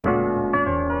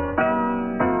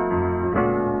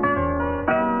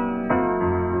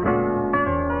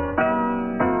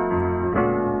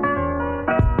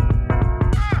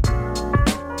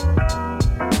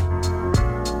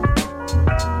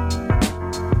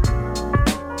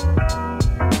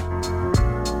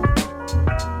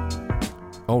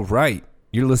right.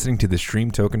 You're listening to the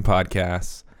Stream Token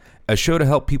Podcast, a show to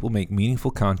help people make meaningful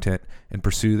content and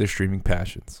pursue their streaming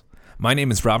passions. My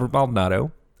name is Robert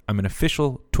Maldonado. I'm an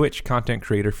official Twitch content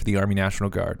creator for the Army National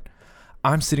Guard.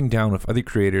 I'm sitting down with other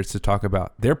creators to talk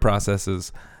about their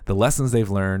processes, the lessons they've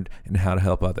learned, and how to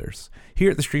help others. Here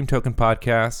at the Stream Token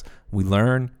Podcast, we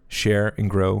learn, share, and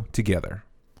grow together.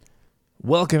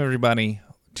 Welcome, everybody,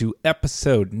 to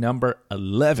episode number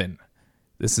 11.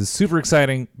 This is super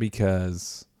exciting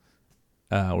because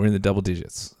we're in the double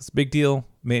digits. It's a big deal.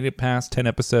 Made it past 10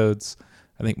 episodes.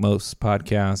 I think most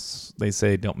podcasts, they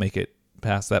say, don't make it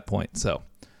past that point. So,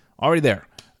 already there.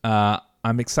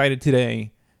 I'm excited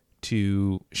today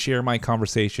to share my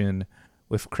conversation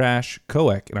with Crash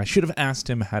Koek. And I should have asked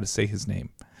him how to say his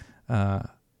name.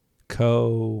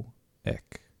 Koek.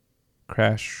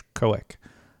 Crash Koek.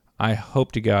 I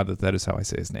hope to God that is how I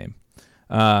say his name.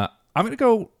 I'm going to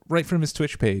go right from his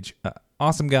Twitch page.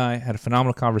 Awesome guy. Had a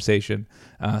phenomenal conversation.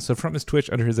 So from his Twitch,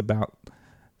 under his About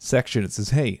section, it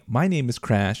says, "Hey, my name is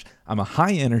Crash. I'm a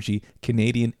high-energy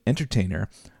Canadian entertainer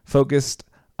focused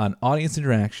on audience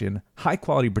interaction,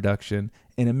 high-quality production,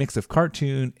 and a mix of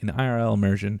cartoon and IRL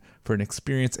immersion for an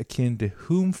experience akin to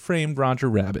Who Framed Roger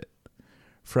Rabbit.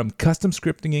 From custom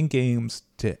scripting in games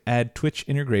to add Twitch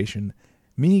integration,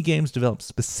 mini-games developed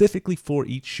specifically for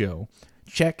each show,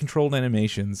 chat-controlled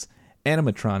animations,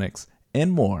 animatronics,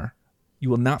 and more, you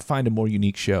will not find a more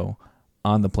unique show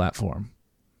on the platform."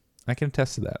 I can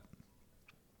attest to that.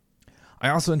 I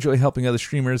also enjoy helping other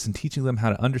streamers and teaching them how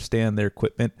to understand their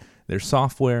equipment, their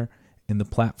software, and the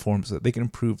platform so that they can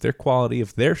improve their quality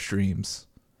of their streams.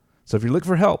 So if you're looking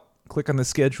for help, click on the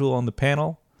schedule on the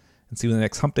panel and see when the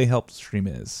next Hump Day Help stream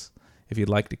is if you'd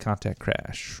like to contact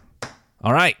Crash.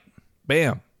 All right.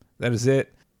 Bam. That is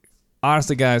it.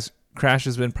 Honestly, guys, Crash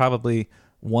has been probably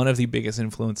one of the biggest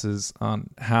influences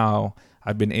on how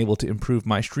I've been able to improve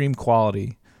my stream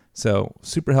quality. So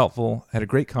super helpful. Had a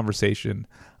great conversation.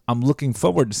 I'm looking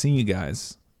forward to seeing you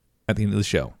guys at the end of the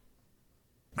show.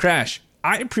 Crash,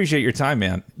 I appreciate your time,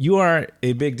 man. You are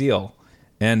a big deal.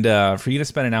 And for you to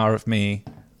spend an hour with me,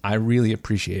 I really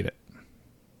appreciate it.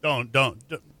 Don't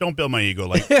build my ego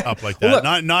up like that. Well,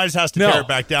 look, Knives has to tear it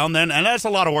back down then, and that's a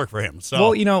lot of work for him.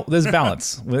 So, well, there's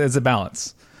balance. There's a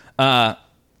balance. I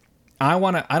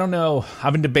don't know.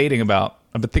 I've been thinking about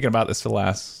this for the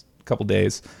last couple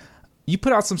days. You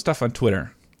put out some stuff on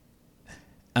Twitter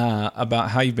about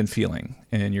how you've been feeling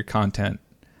and your content.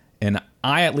 And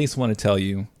I at least want to tell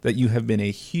you that you have been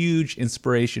a huge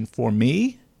inspiration for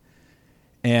me,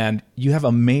 and you have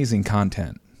amazing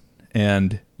content.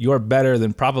 And you are better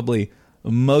than probably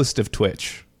most of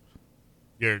Twitch.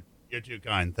 You're too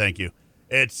kind. Thank you.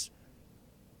 It's,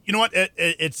 you know what?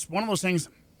 It's one of those things.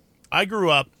 I grew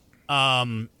up,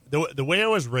 the way I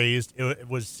was raised, I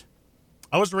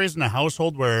was raised in a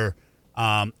household where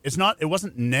it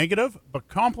wasn't negative, but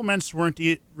compliments weren't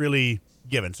really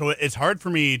given. So it's hard for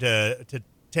me to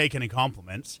take any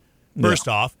compliments, first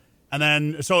off. And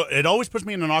then, so it always puts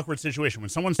me in an awkward situation when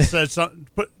someone says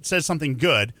something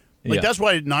good. That's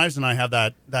why Knives and I have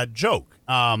that joke.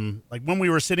 Like when we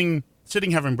were sitting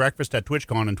having breakfast at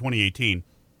TwitchCon in 2018,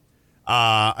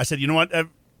 I said, you know what?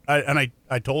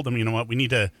 I told him, you know what? We need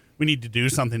to do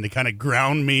something to kind of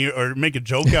ground me or make a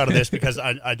joke out of this because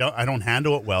I don't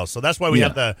handle it well. So that's why we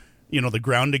have the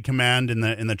grounded command in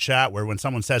the chat where when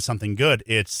someone says something good,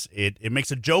 it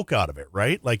makes a joke out of it,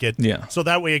 right? Like it. Yeah. So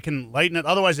that way it can lighten it.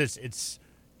 Otherwise, it's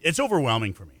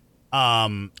overwhelming for me.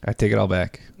 I take it all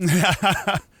back.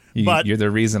 But you're the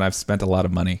reason I've spent a lot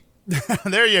of money.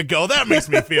 There you go. That makes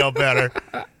me feel better.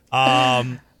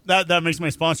 That makes my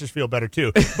sponsors feel better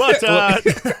too. But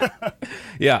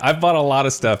yeah, I've bought a lot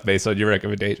of stuff based on your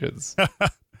recommendations.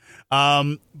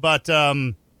 But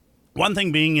one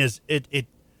thing being is it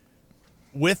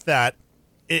with that,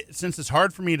 since it's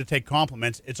hard for me to take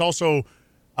compliments, it's also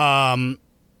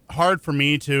hard for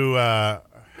me to.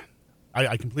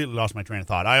 I completely lost my train of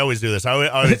thought. I always do this.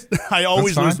 I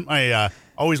always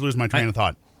lose my train of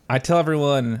thought. I tell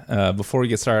everyone before we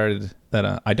get started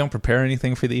that I don't prepare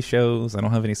anything for these shows. I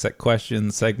don't have any set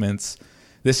questions, segments.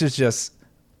 This is just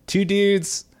two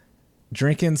dudes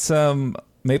drinking some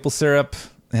maple syrup,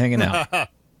 hanging out.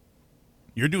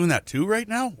 You're doing that too right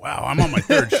now? Wow, I'm on my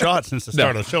third shot since the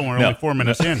start of the show. We're only 4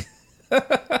 minutes in.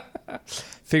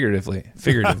 Figuratively.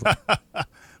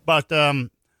 But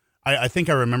I think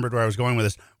I remembered where I was going with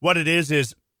this. What it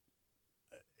is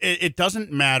it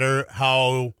doesn't matter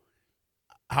how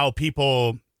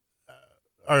people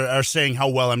are saying how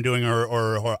well I'm doing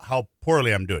or how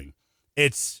poorly I'm doing.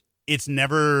 It's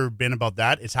never been about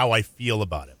that. It's how I feel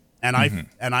about it. And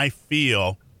I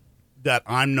feel that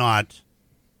I'm not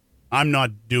I'm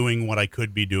not doing what I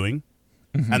could be doing,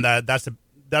 and that's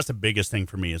the biggest thing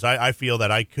for me is I feel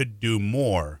that I could do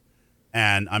more,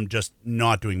 and I'm just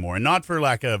not doing more, and not for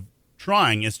lack of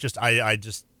trying. It's just I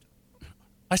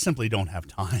simply don't have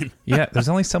time. Yeah, there's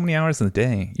only so many hours in the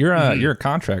day. You're a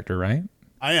contractor, right?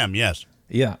 I am, yes.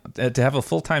 Yeah, to have a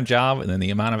full-time job and then the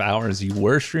amount of hours you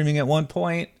were streaming at one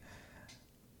point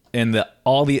and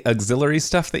all the auxiliary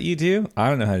stuff that you do, I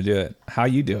don't know how to do it. How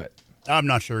you do it? I'm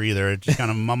not sure either. It just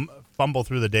kind of fumble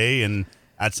through the day, and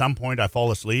at some point I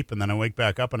fall asleep, and then I wake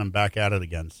back up and I'm back at it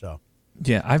again. So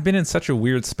yeah, I've been in such a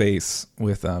weird space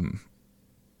with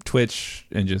Twitch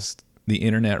and just the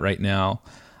internet right now.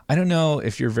 I don't know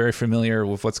if you're very familiar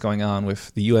with what's going on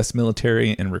with the U.S.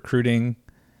 military and recruiting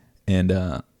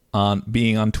and on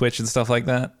being on Twitch and stuff like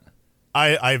that.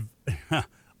 I've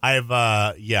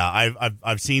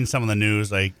seen some of the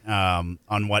news like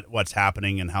on what's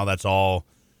happening and how that's all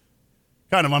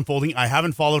kind of unfolding. I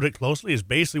haven't followed it closely. It's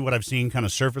basically what I've seen kind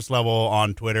of surface level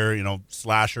on Twitter. You know,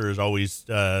 Slasher is always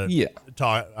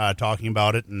talking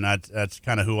about it, and that's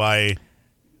kind of who I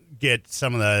get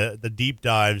some of the deep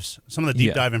dives,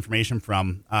 dive information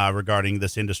from regarding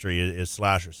this industry is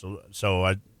Slasher.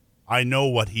 So I know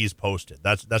what he's posted.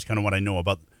 That's kind of what I know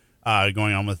about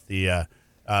going on with the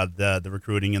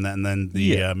recruiting and then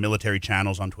the military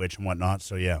channels on Twitch and whatnot.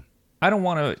 So yeah, I don't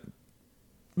want to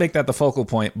make that the focal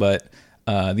point, but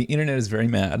the internet is very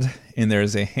mad, and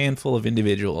there's a handful of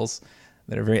individuals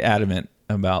that are very adamant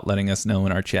about letting us know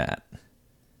in our chat.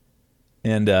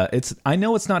 And I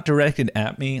know it's not directed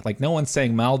at me. Like, no one's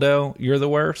saying, Maldo, you're the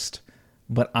worst,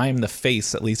 but I'm the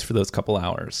face, at least for those couple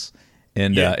hours.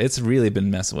 And it's really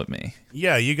been messing with me.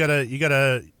 Yeah, you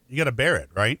gotta bear it,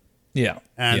 right? Yeah.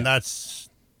 And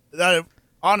that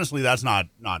honestly, that's not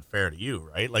fair to you,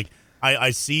 right? Like I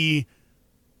see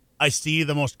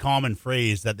the most common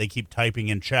phrase that they keep typing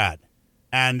in chat,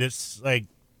 and it's like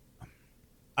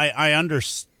I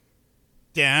understand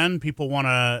people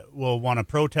will want to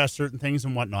protest certain things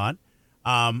and whatnot,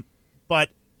 but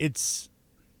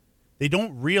they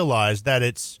don't realize that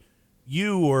it's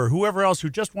you or whoever else who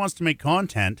just wants to make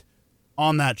content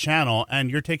on that channel, and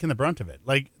you're taking the brunt of it.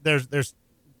 Like there's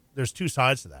two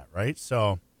sides to that, right?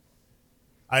 So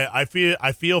I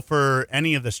feel for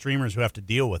any of the streamers who have to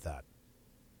deal with that.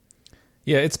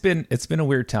 Yeah, it's been a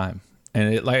weird time,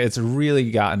 and it's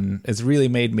really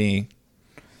made me.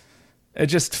 It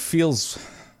just feels,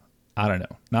 I don't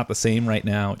know, not the same right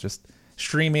now. Just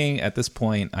streaming at this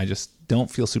point, I just don't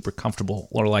feel super comfortable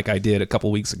or like I did a couple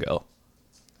weeks ago.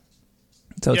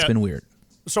 So it's been weird.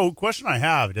 So question I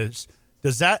have is,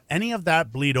 does any of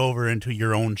that bleed over into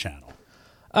your own channel?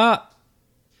 Not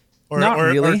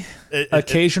really.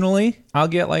 Occasionally, I'll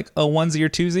get like a onesie or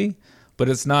twosie, but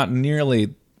it's not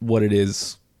nearly what it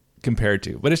is compared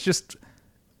to. But it's just,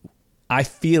 I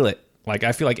feel it. Like,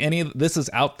 I feel like this is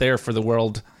out there for the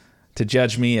world to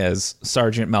judge me as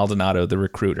Sergeant Maldonado, the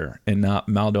recruiter, and not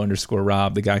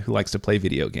Maldo_Rob, the guy who likes to play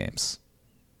video games.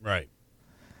 Right.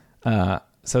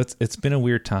 So it's been a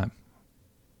weird time.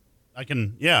 I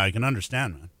can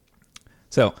understand, man.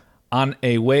 So on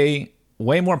a way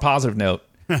more positive note,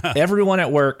 everyone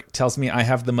at work tells me I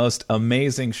have the most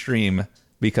amazing stream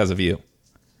because of you.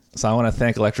 So I want to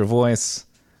thank Electro Voice,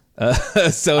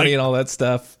 Sony, and all that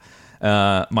stuff.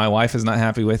 My wife is not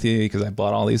happy with you because I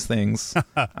bought all these things.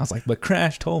 I was like, but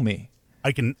Crash told me.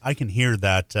 I can hear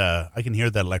that. I can hear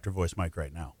that Electro Voice mic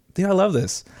right now. Dude, I love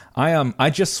this. I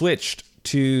just switched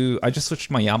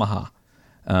my Yamaha,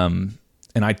 and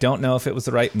I don't know if it was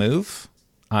the right move.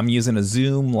 I'm using a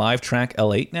Zoom LiveTrack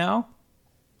L8 now.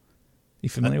 You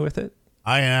familiar with it?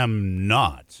 I am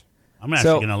not. I'm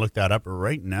actually going to look that up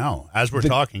right now as we're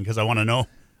talking because I want to know.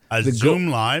 Zoom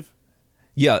Live?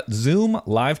 Yeah, Zoom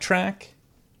LiveTrack,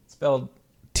 spelled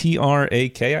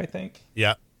TRAK, I think.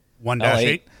 Yeah,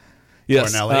 1-8.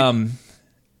 Yes. Or an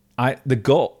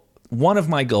L8. One of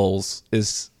my goals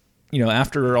is,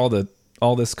 after all this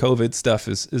COVID stuff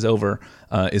is over,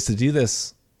 is to do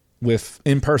this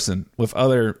in person with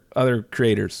other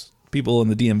creators, people in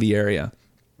the DMV area.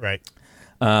 Right.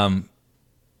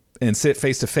 And sit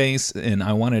face to face, and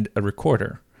I wanted a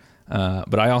recorder.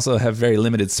 But I also have very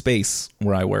limited space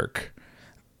where I work.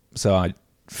 So I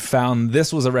found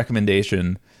this was a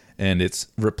recommendation, and it's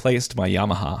replaced my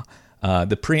Yamaha.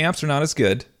 The preamps are not as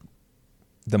good.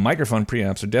 The microphone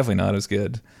preamps are definitely not as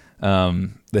good. The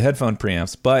headphone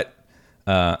preamps, but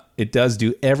it does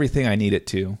do everything I need it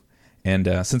to.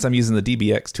 And since I'm using the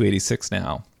DBX 286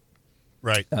 now,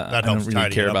 right, that helps really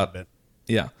tidy it up a bit.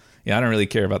 Yeah, I don't really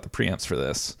care about the preamps for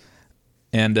this.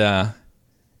 And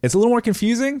it's a little more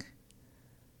confusing,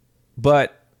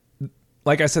 but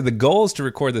like I said, the goal is to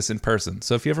record this in person.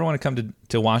 So if you ever want to come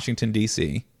to Washington,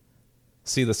 D.C.,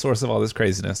 see the source of all this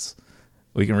craziness,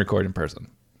 we can record in person.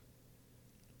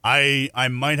 I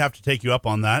might have to take you up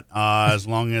on that as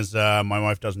long as my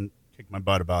wife doesn't kick my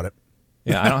butt about it.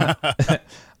 Yeah,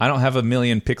 I don't have a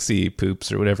million pixie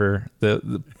poops or whatever.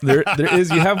 There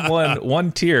is, you have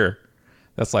one tier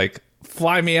that's like,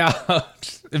 fly me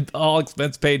out, all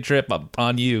expense paid trip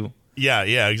on you.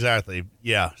 Yeah, exactly.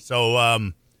 Yeah.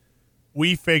 So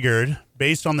we figured,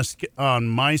 based on on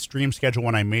my stream schedule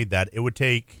when I made that, it would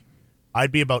take,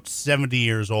 I'd be about 70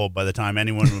 years old by the time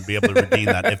anyone would be able to redeem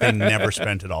that if they never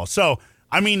spent it all. So,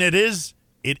 I mean, it is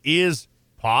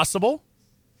possible.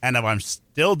 And if I'm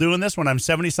still doing this when I'm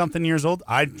 70-something years old,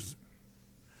 I'm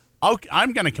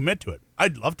going to commit to it.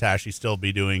 I'd love to actually still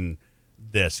be doing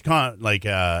this,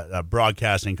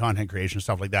 broadcasting, content creation,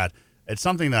 stuff like that. It's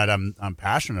something that I'm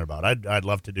passionate about. I'd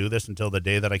love to do this until the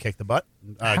day that I kick the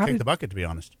bucket, to be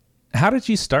honest. How did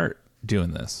you start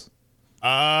doing this?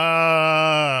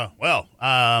 Content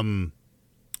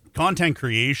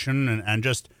creation and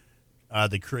just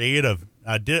the creative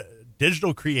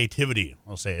digital creativity,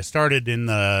 I'll say. It started in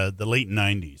the late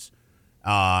 90s,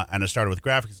 and it started with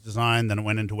graphics design, then it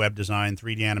went into web design,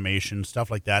 3D animation,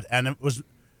 stuff like that. And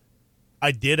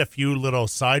I did a few little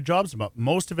side jobs, but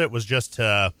most of it was just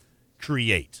to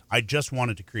create. I just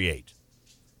wanted to create.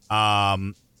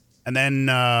 And then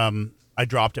I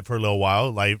dropped it for a little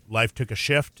while. Life took a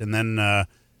shift, and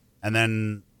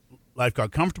then life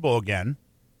got comfortable again,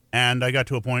 and I got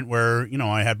to a point where,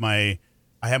 I had my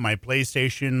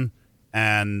PlayStation,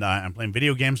 and I'm playing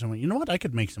video games. And I went, you know what? I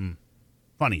could make some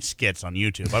funny skits on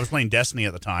YouTube. I was playing Destiny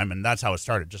at the time, and that's how it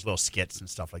started, just little skits and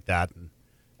stuff like that,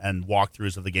 and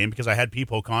walkthroughs of the game, because I had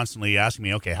people constantly asking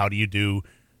me, okay, how do you do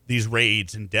these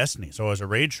raids in Destiny? So I was a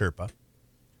raid Sherpa.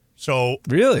 So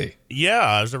really, yeah,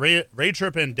 I was a raid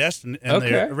Sherpa in Destiny,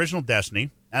 the original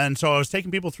Destiny, and so I was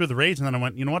taking people through the raids, and then I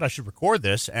went, you know what? I should record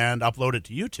this and upload it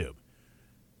to YouTube.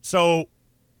 So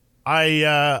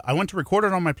I went to record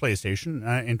it on my PlayStation.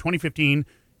 In 2015,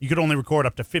 you could only record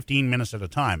up to 15 minutes at a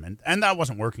time, and that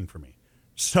wasn't working for me.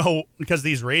 So, because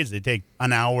these raids, they take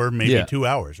an hour, maybe 2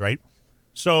 hours, right?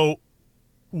 So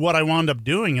what I wound up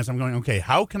doing is I'm going, okay,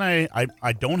 how can I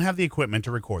don't have the equipment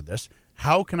to record this.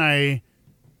 How can I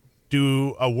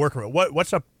do a workaround?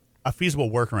 What's a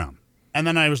feasible workaround? And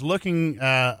then I was looking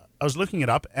it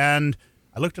up, and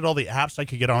I looked at all the apps I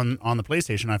could get on the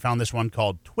PlayStation. I found this one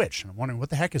called Twitch. And I'm wondering, what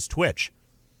the heck is Twitch?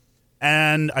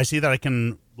 And I see that I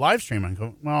can live stream. I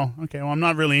go, well, okay, I'm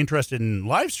not really interested in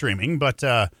live streaming, but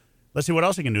let's see what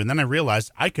else I can do. And then I realized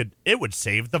it would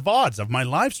save the VODs of my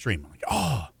live stream. I'm like,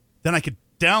 then I could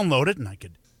download it, and I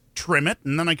could trim it,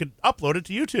 and then I could upload it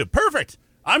to YouTube. Perfect.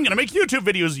 I'm going to make YouTube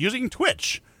videos using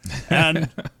Twitch.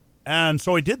 And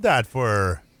so I did that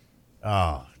for,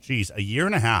 a year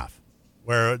and a half.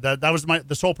 Where that was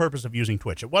the sole purpose of using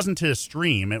Twitch. It wasn't to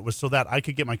stream; it was so that I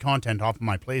could get my content off of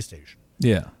my PlayStation.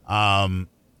 Yeah. And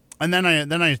then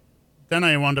I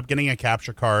wound up getting a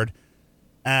capture card,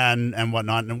 and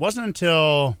whatnot. And it wasn't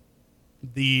until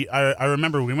I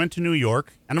remember we went to New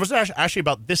York, and it was actually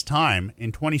about this time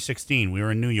in 2016. We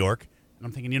were in New York, and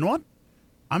I'm thinking, you know what?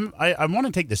 I want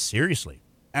to take this seriously,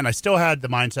 and I still had the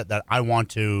mindset that I want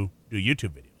to do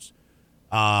YouTube videos.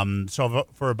 So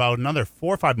for about another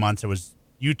 4 or 5 months, it was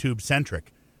YouTube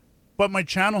centric, but my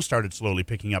channel started slowly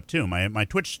picking up too. My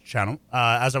Twitch channel,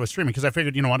 as I was streaming, because I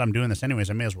figured, you know what, I'm doing this anyways,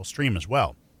 I may as well stream as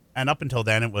well. And up until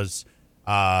then, it was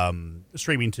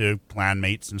streaming to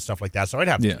clanmates and stuff like that. So I'd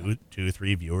have 2,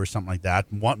 3 viewers, something like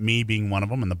that. Me being one of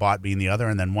them, and the bot being the other,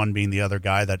 and then one being the other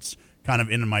guy that's kind of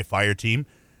in my fire team.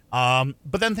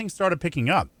 But then things started picking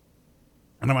up.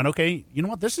 And I went, okay, you know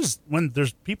what? This is, when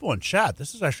there's people in chat,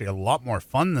 this is actually a lot more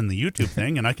fun than the YouTube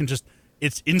thing. And I can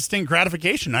it's instant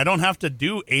gratification. I don't have to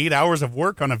do 8 hours of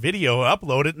work on a video,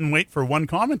 upload it, and wait for one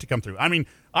comment to come through. I mean,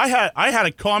 I had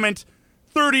a comment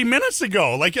 30 minutes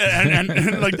ago, like, and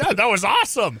like that. That was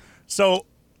awesome. So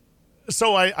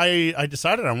I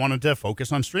decided I wanted to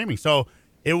focus on streaming. So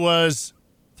it was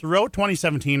throughout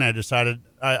 2017, I decided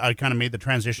I kind of made the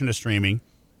transition to streaming.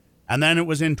 And then it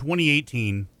was in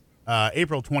 2018,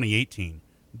 April 2018,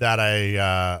 that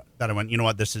I went, you know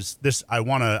what, I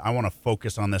want to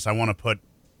focus on this. I want to put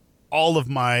all of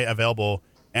my available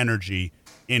energy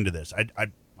into this.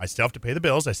 I still have to pay the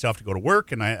bills. I still have to go to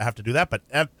work, and I have to do that. But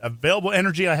available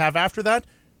energy I have after that,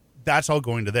 that's all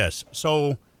going to this.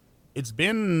 So it's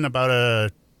been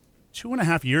about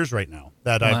 2.5 years right now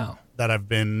that I've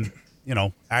been,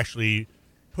 actually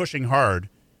pushing hard.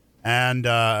 And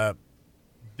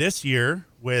this year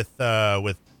with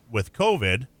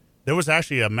COVID, there was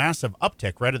actually a massive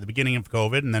uptick right at the beginning of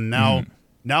COVID, and then now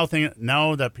now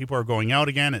that people are going out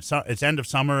again, it's end of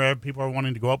summer. People are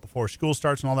wanting to go out before school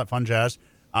starts and all that fun jazz.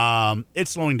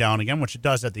 It's slowing down again, which it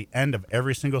does at the end of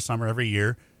every single summer, every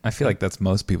year. I feel like that's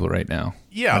most people right now.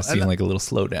 Yeah, I'm seeing like a little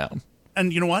slowdown.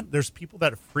 And you know what? There's people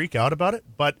that freak out about it,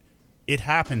 but it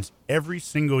happens every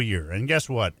single year. And guess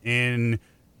what? In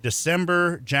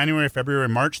December, January, February,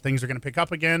 March, things are going to pick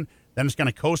up again. Then it's going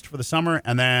to coast for the summer.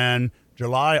 And then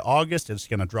July, August, it's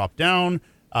going to drop down.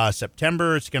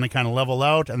 September, it's going to kind of level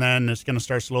out. And then it's going to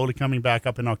start slowly coming back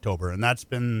up in October. And that's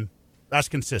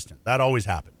consistent. That always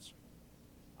happens.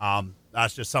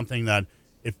 That's just something that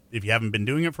if you haven't been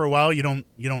doing it for a while, you don't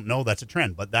know that's a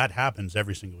trend. But that happens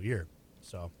every single year.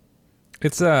 So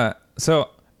it's so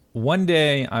one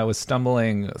day I was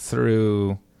stumbling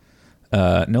through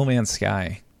No Man's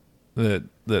Sky,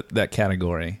 that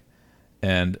category,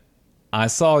 and I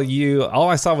saw you. All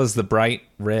I saw was the bright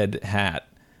red hat,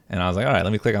 and I was like, all right,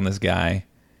 let me click on this guy.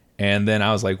 And then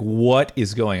I was like, what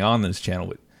is going on this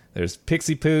channel? There's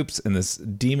pixie poops and this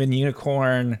demon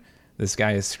unicorn. This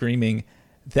guy is screaming.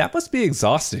 That must be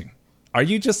exhausting. Are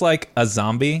you just like a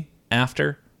zombie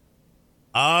after?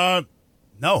 No,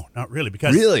 not really.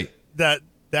 Because really, that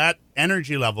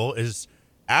energy level is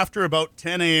after about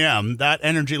 10 a.m. That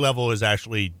energy level is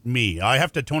actually me. I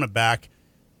have to tone it back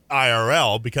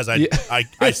IRL because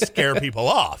I scare people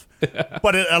off.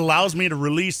 But it allows me to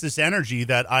release this energy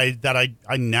that I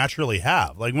naturally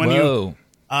have. Like when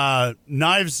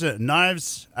Knives,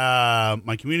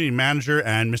 my community manager,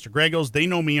 and Mr. Gregos, they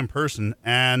know me in person,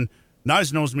 and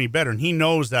Knives knows me better, and he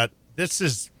knows that this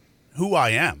is who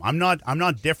I am. I'm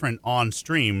not different on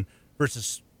stream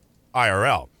versus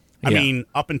IRL. I mean,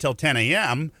 up until 10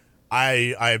 a.m.,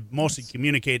 I mostly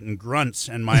communicate in grunts,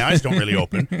 and my eyes don't really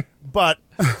open. But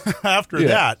after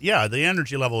that, the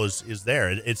energy level is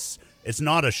there. It's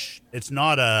not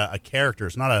a character.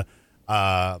 It's not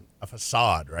a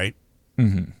facade, right?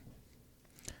 Mm-hmm.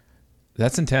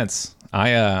 That's intense.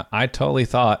 I totally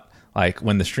thought, like,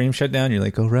 when the stream shut down, you're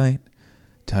like, all right,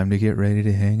 time to get ready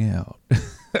to hang out.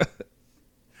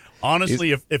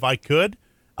 Honestly, if I could,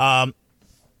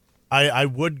 I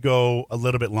would go a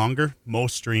little bit longer,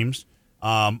 most streams.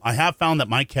 I have found that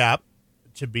my cap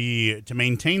to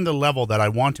maintain the level that I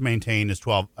want to maintain is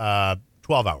 12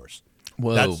 hours.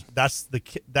 Whoa. That's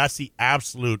the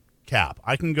absolute cap.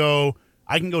 I can go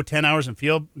 10 hours and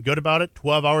feel good about it.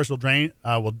 12 hours will drain.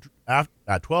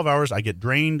 At 12 hours I get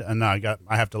drained and I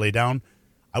have to lay down.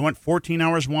 I went 14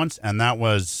 hours once, and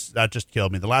that just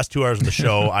killed me. The last 2 hours of the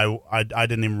show, I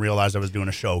didn't even realize I was doing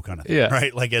a show kind of thing,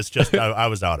 right? Like, it's just, I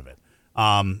was out of it.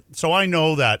 So I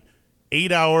know that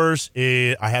 8 hours,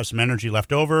 I have some energy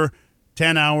left over.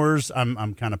 10 hours,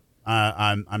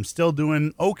 I'm still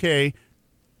doing okay.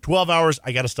 12 hours,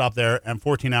 I got to stop there. And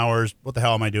 14 hours, what the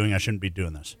hell am I doing? I shouldn't be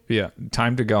doing this. Yeah,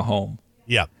 time to go home.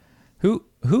 Yeah. Who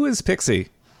is Pixie?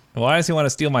 Why does he want to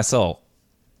steal my soul?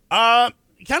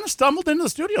 He kind of stumbled into the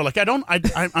studio. Like, I'm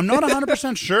not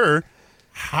 100% sure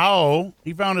how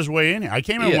he found his way in here. I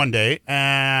came in one day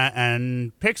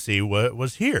and Pixie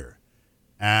was here.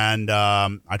 And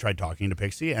I tried talking to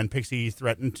Pixie, and Pixie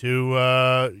threatened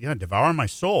to devour my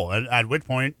soul. At which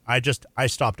point I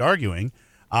stopped arguing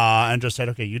and just said,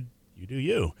 okay, you do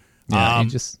you. Yeah, you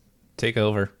just take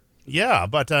over. Yeah,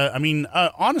 but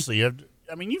honestly,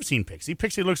 you've seen Pixie.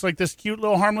 Pixie looks like this cute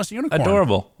little harmless unicorn.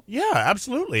 Adorable. Yeah,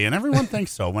 absolutely. And everyone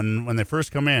thinks so when they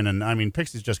first come in. And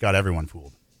Pixie's just got everyone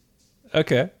fooled.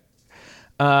 Okay.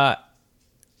 How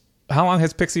long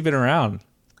has Pixie been around?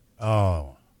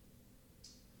 Oh.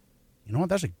 You know what?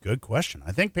 That's a good question.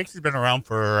 I think Pixie's been around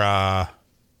for about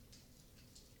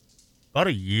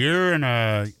a year and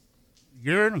a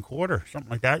quarter, something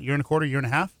like that. Year and a quarter, year and a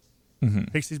half. Mm-hmm.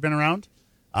 Pixie's been around.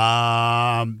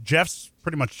 Jeff's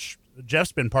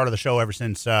been part of the show ever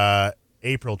since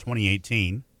April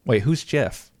 2018. Wait, who's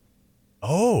Jeff?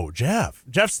 Oh, Jeff.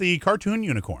 Jeff's the cartoon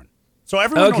unicorn. So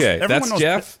everyone knows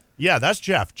Jeff? Yeah, that's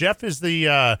Jeff. Jeff is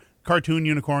the cartoon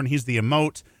unicorn. He's the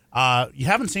emote. You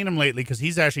haven't seen him lately because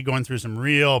he's actually going through some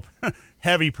real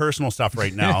heavy personal stuff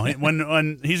right now.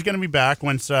 when he's going to be back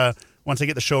once I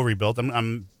get the show rebuilt.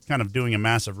 I'm kind of doing a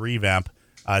massive revamp,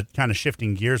 kind of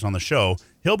shifting gears on the show.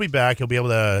 He'll be back. He'll be able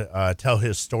to tell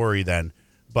his story then.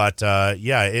 But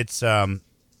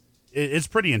it's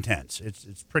pretty intense.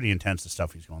 It's pretty intense, the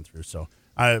stuff he's going through. So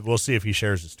we'll see if he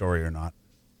shares his story or not.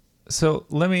 So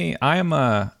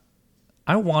I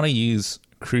want to use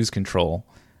cruise control,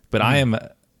 but I am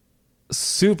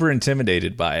super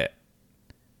intimidated by it.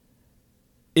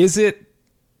 Is it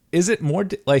more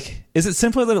is it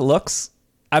simpler than it looks?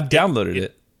 I've downloaded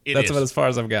it. That's about as far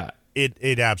as I've got.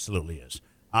 It absolutely is.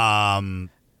 I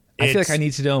feel like I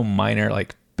need to know minor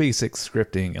basic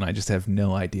scripting and I just have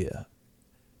no idea?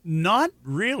 Not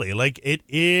really. Like, it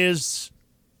is,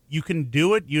 you can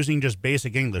do it using just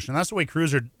basic English, and that's the way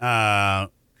Cruiser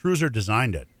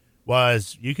designed it.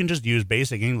 Was you can just use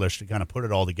basic English to kind of put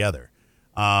it all together.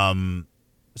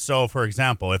 So, for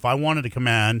example, if I wanted a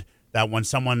command that when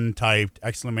someone typed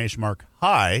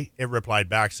 !hi, it replied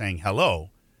back saying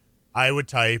hello, I would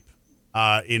type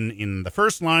in the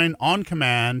first line on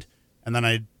command, and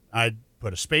then I'd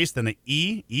put a space, then an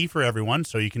E for everyone.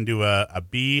 So you can do a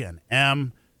B, an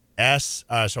M, S.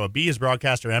 So a B is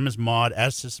broadcaster, M is mod,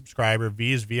 S is subscriber,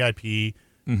 V is VIP,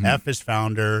 F is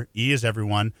founder, E is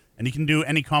everyone. And you can do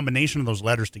any combination of those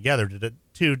letters together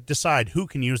to decide who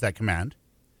can use that command.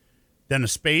 Then a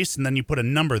space, and then you put a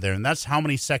number there, and that's how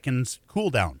many seconds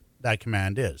cooldown that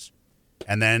command is.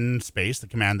 And then space, the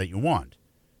command that you want.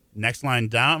 Next line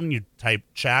down, you type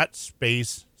chat,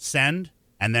 space, send,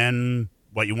 and then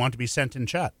what you want to be sent in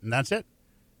chat, and that's it.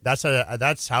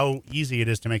 That's how easy it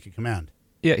is to make a command.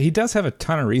 Yeah, he does have a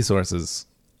ton of resources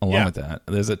along with that.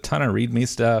 There's a ton of README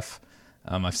stuff.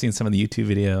 I've seen some of the YouTube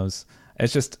videos.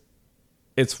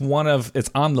 It's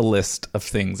on the list of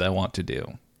things I want to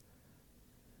do.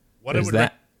 Go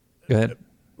ahead.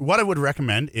 What I would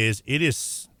recommend is it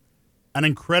is an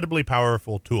incredibly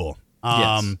powerful tool.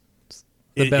 Yes.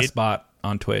 The best bot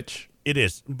on Twitch. It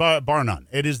is, bar none.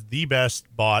 It is the best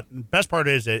bot. Best part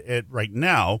is it right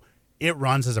now, it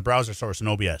runs as a browser source in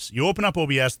OBS. You open up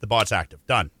OBS, the bot's active.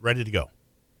 Done. Ready to go.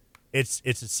 It's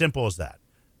as simple as that.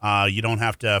 You don't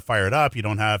have to fire it up. You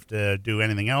don't have to do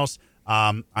anything else.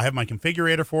 I have my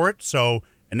configurator for it. So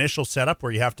initial setup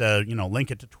where you have to, link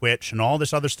it to Twitch and all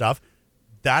this other stuff.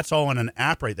 That's all in an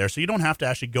app right there. So you don't have to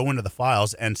actually go into the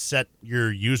files and set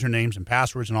your usernames and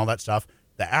passwords and all that stuff.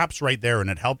 The app's right there, and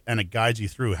it guides you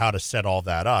through how to set all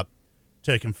that up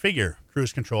to configure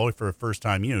cruise control for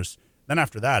first-time use. Then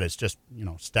after that, it's just,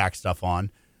 stack stuff on.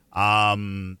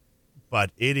 But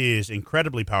it is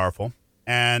incredibly powerful.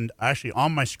 And actually,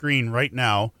 on my screen right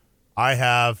now, I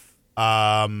have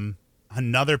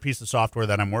another piece of software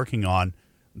that I'm working on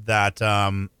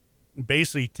that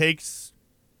basically takes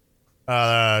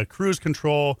cruise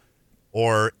control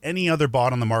or any other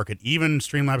bot on the market, even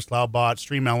Streamlabs Cloud Bot,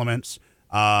 Stream Elements.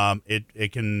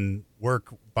 It can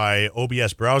work by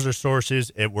OBS browser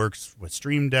sources. It works with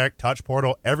Stream Deck, Touch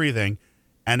Portal, everything.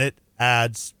 And it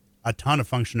adds a ton of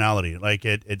functionality. Like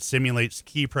it simulates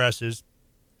key presses.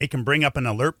 It can bring up an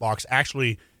alert box.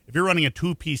 Actually, if you're running a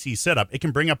 2 PC setup, it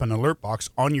can bring up an alert box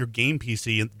on your game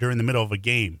PC during the middle of a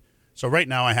game. So right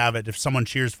now I have it, if someone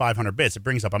cheers 500 bits, it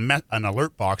brings up an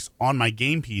alert box on my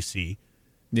game PC.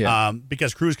 Yeah.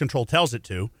 Because cruise control tells it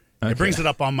to. Okay. It brings it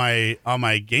up on my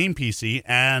game PC,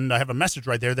 and I have a message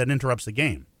right there that interrupts the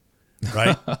game.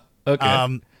 Right?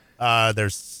 Okay.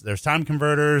 There's time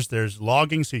converters. There's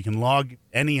logging, so you can log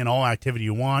any and all activity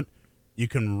you want. You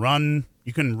can run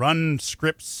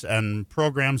scripts and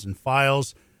programs and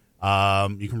files.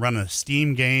 You can run a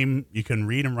Steam game. You can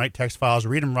read and write text files,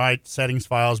 read and write settings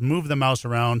files, move the mouse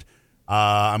around.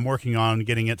 I'm working on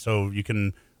getting it so you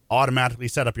can automatically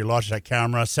set up your Logitech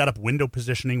camera, set up window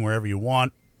positioning wherever you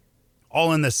want.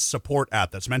 All in this support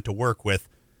app that's meant to work with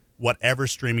whatever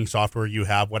streaming software you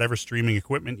have, whatever streaming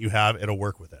equipment you have, it'll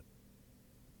work with it.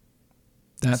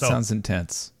 That sounds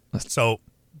intense.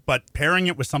 But pairing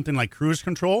it with something like cruise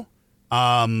control,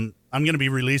 I'm going to be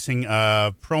releasing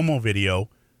a promo video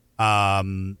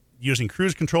using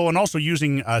cruise control and also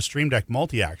using Stream Deck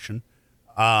multi-action,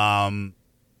 and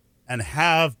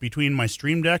have between my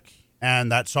Stream Deck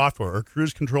and that software, or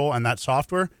cruise control and that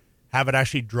software, have it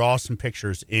actually draw some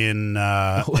pictures in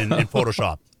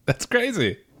Photoshop. That's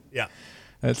crazy. Yeah.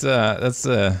 That's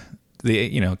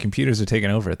computers are taking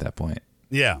over at that point.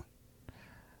 Yeah.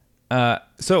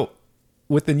 So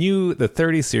with the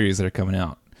 30 series that are coming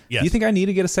out, yes. Do you think I need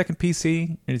to get a second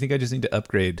PC, or do you think I just need to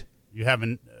upgrade? You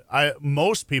haven't.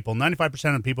 Most people,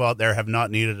 95% of people out there have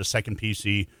not needed a second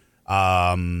PC,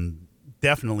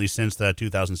 definitely since the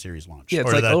 2000 series launch. Yeah,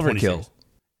 it's like overkill.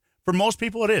 For most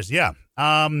people, it is, yeah.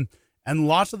 And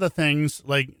lots of the things,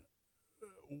 like,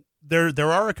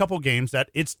 there are a couple games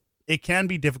that it can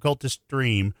be difficult to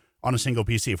stream on a single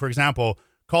PC. For example,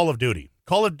 Call of Duty.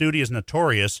 Call of Duty is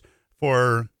notorious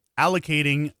for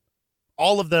allocating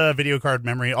all of the video card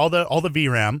memory, all the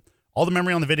VRAM, all the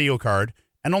memory on the video card,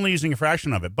 and only using a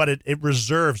fraction of it. But it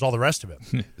reserves all the rest of it.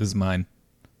 This is mine.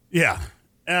 Yeah.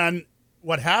 And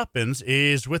what happens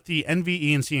is with the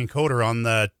NVENC encoder on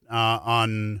the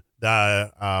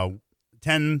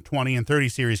 10, 20, and 30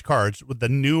 series cards, with the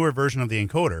newer version of the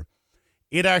encoder,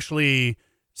 it actually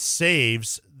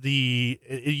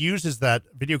it uses that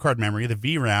video card memory, the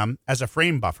VRAM, as a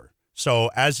frame buffer. So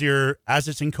as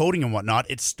it's encoding and whatnot,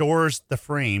 it stores the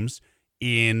frames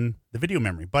in the video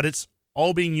memory, but it's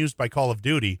all being used by Call of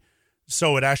Duty.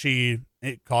 So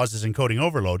it causes encoding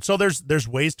overload. So there's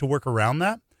ways to work around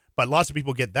that, but lots of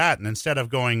people get that. And instead of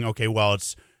going, okay, well,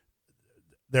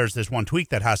 there's this one tweak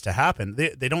that has to happen.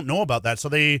 They don't know about that. So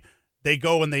they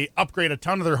go and they upgrade a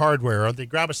ton of their hardware, or they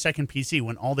grab a second PC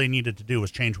when all they needed to do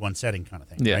was change one setting, kind of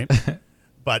thing. Yeah. Right?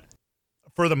 But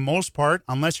for the most part,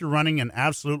 unless you're running an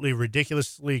absolutely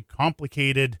ridiculously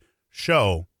complicated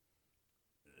show,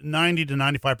 90 to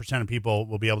 95% of people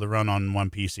will be able to run on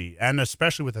one PC. And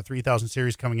especially with the 3000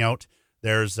 series coming out,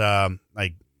 there's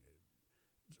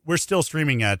we're still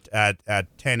streaming at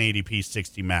 1080p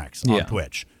 60 max on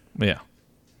Twitch. Yeah.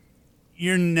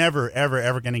 You're never, ever,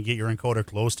 ever going to get your encoder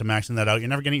close to maxing that out. You're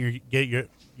never going to get your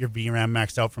VRAM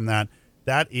maxed out from that.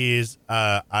 That is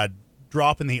a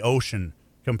drop in the ocean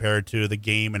compared to the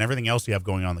game and everything else you have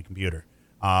going on the computer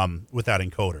with that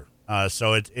encoder.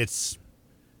 So it's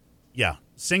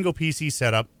single PC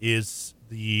setup is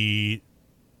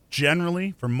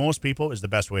generally, for most people, is the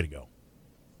best way to go.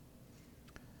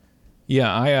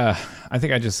 Yeah, I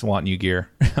think I just want new gear.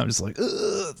 I'm just like,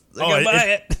 ugh, I gotta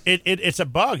buy it. It's a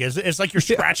bug. It's like you're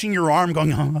scratching your arm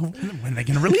going, oh, when are they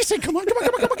going to release it? Come on.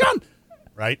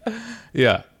 Right?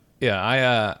 Yeah.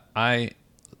 I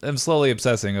am slowly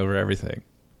obsessing over everything.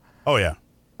 Oh, yeah.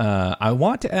 I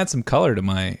want to add some color to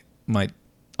my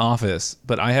office,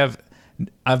 but I've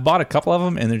bought a couple of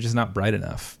them and they're just not bright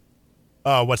enough.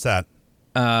 What's that?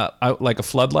 Like a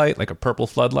floodlight, like a purple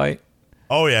floodlight.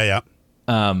 Oh, yeah.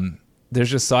 There's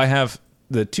just, so I have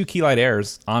the 2 Keylight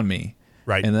Airs on me.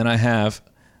 Right. And then I have,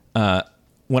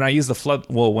 when I use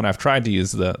when I've tried to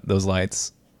use those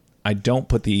lights, I don't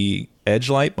put the edge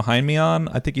light behind me on.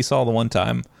 I think you saw the one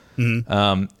time.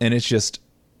 Mm-hmm. And it's just,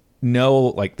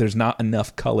 there's not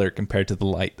enough color compared to the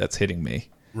light that's hitting me.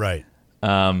 Right.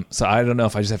 So I don't know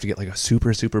if I just have to get like a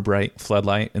super, super bright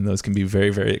floodlight, and those can be very,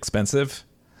 very expensive.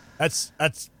 That's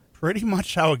pretty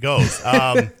much how it goes.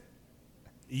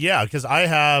 Yeah, because I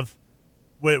have,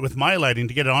 with my lighting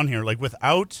to get it on here, like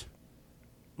without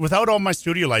all my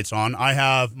studio lights on, I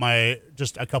have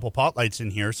just a couple pot lights in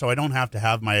here, so I don't have to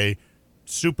have my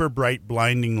super bright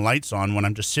blinding lights on when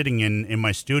I'm just sitting in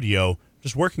my studio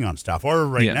just working on stuff, or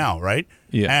now, right?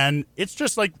 Yeah. And it's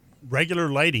just like regular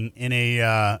lighting in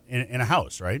a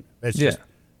house, right? It's just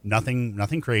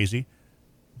nothing crazy.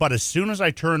 But as soon as I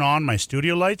turn on my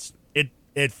studio lights,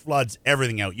 it floods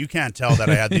everything out. You can't tell that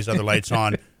I had these other lights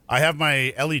on. I have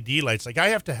my LED lights. Like I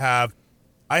have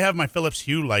my Philips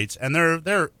Hue lights, and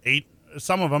they're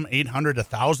some of them 800,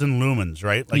 1,000 lumens,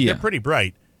 right? Like they're pretty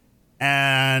bright,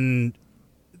 and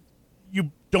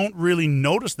you don't really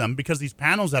notice them because these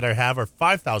panels that I have are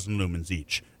 5,000 lumens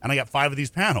each, and I got 5 of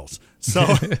these panels. So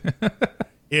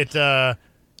it's tough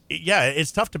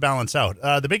to balance out.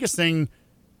 The biggest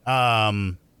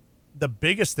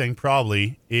thing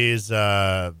probably is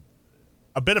a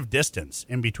bit of distance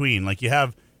in between. Like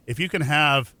if you can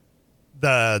have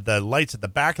the lights at the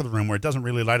back of the room where it doesn't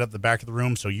really light up the back of the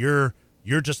room, so you're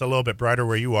just a little bit brighter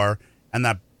where you are, and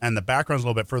the background's a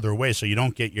little bit further away, so you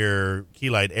don't get your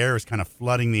Keylight Airs kind of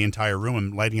flooding the entire room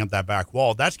and lighting up that back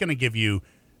wall. That's going to give you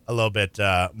a little bit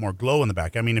more glow in the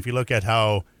back. I mean, if you look at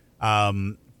how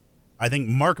I think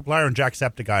Markiplier and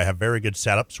Jacksepticeye have very good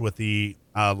setups with the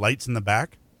lights in the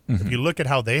back. Mm-hmm. If you look at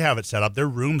how they have it set up, their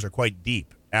rooms are quite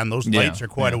deep, and those lights are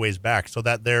quite a ways back, so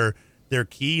that their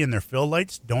key and their fill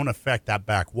lights don't affect that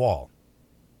back wall.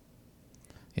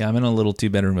 Yeah, I'm in a little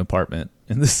 2-bedroom apartment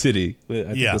in the city. I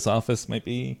think this office might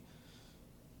be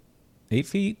 8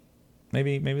 feet,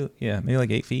 maybe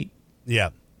like 8 feet. Yeah.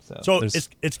 So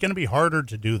it's going to be harder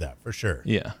to do that for sure.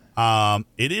 Yeah.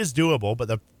 It is doable, but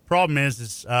the problem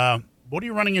is what are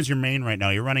you running as your main right now?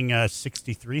 You're running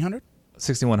 6300?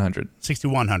 6100.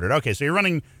 6100. Okay, so you're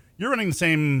running the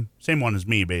same one as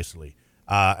me, basically.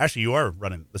 Actually, you are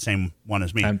running the same one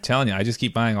as me. I'm telling you, I just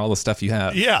keep buying all the stuff you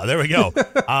have. Yeah, there we go.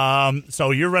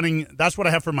 So you're running. That's what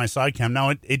I have for my side cam. Now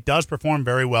it does perform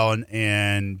very well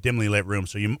in dimly lit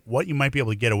rooms. So what you might be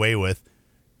able to get away with,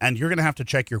 and you're going to have to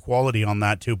check your quality on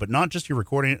that too. But not just your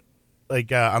recording,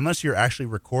 unless you're actually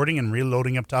recording and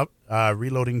reloading to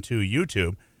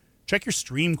YouTube, check your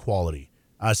stream quality.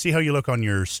 See how you look on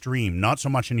your stream, not so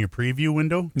much in your preview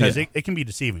window, because it can be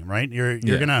deceiving, right?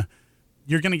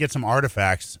 You're gonna get some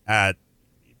artifacts at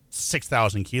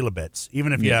 6,000 kilobits,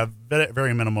 even if you have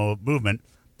very minimal movement,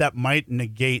 that might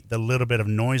negate the little bit of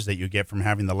noise that you get from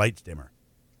having the lights dimmer.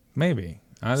 Maybe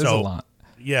there's a lot.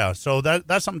 Yeah, so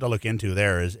that's something to look into.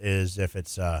 There is if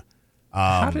it's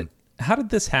how did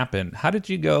this happen? How did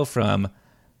you go from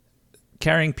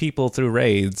carrying people through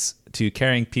raids to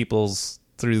carrying people's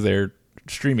through their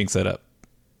streaming setup?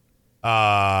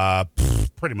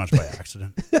 Pretty much by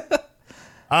accident.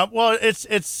 Well, it's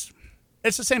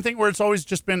the same thing where it's always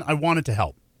just been I wanted to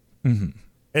help. Mm-hmm.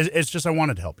 It's just I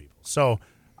wanted to help people. So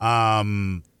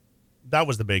that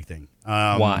was the big thing.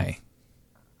 Why?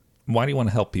 Why do you want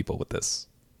to help people with this?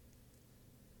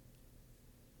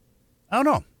 I don't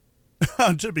know.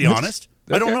 To be honest,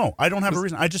 Okay. I don't know. I don't have a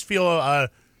reason. I just feel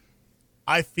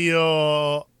I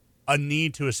feel a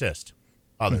need to assist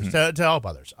others, to help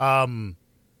others.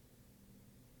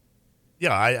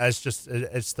 Yeah,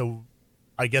 it's the,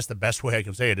 I guess the best way I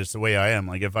can say it is the way I am.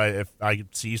 Like if I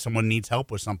see someone needs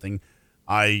help with something,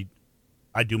 I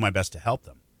do my best to help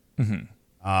them.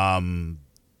 Mm-hmm.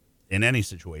 In any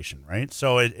situation, right?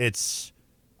 So it's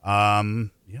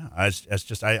it's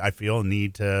just I feel a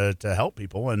need to help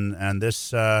people, and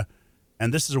this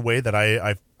is a way that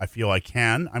I feel I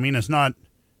can. I mean, it's not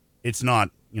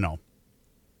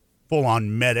full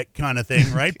on medic kind of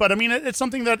thing, right? But I mean, it's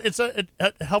something that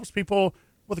it helps people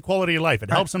with the quality of life. It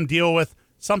helps them deal with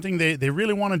something they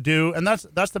really want to do, and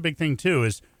that's the big thing too.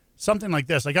 Is something like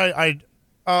this. Like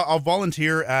I'll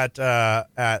volunteer at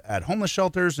homeless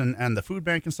shelters and the food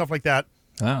bank and stuff like that.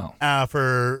 Oh.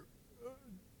 For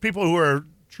people who are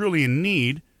truly in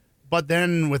need. But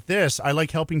then with this, I like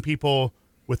helping people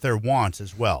with their wants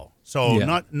as well. So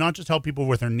not just help people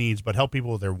with their needs, but help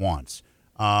people with their wants.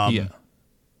 Yeah.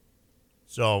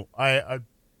 So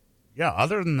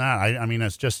other than that, I mean,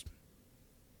 it's just,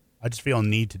 I just feel a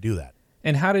need to do that.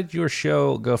 And how did your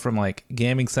show go from like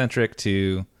gaming centric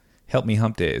to Help Me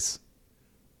Hump Days?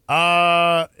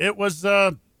 It was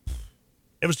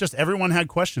just everyone had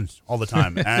questions all the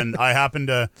time. And I happened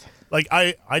to, like,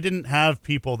 I didn't have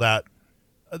people that,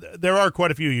 there are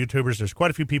quite a few YouTubers, there's quite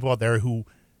a few people out there who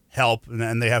help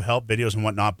and they have help videos and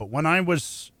whatnot. But when I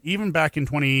was, even back in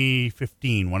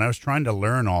 2015, when I was trying to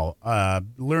learn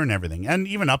everything, and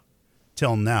even up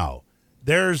till now,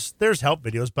 there's help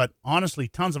videos, but honestly,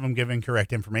 tons of them give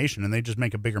incorrect information and they just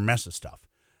make a bigger mess of stuff.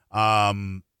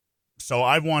 So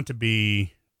I want to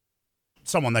be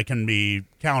someone that can be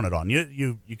counted on.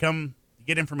 You come, you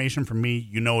get information from me,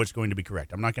 you know it's going to be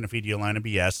correct. I'm not going to feed you a line of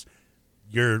BS.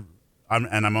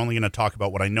 I'm only going to talk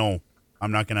about what I know.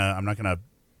 I'm not gonna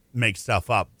make stuff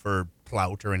up for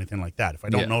clout or anything like that. If I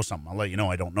don't know something, I'll let you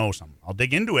know I don't know something. I'll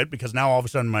dig into it because now all of a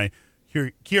sudden my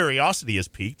curiosity is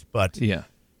piqued. But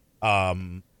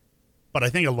but I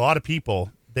think a lot of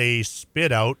people, they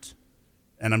spit out,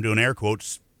 and I'm doing air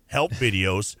quotes, help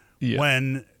videos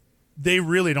when they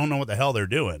really don't know what the hell they're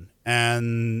doing.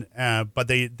 And but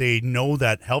they know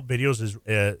that help videos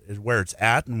is where it's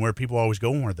at and where people always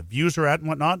go and where the views are at and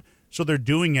whatnot. So they're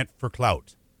doing it for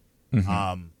clout.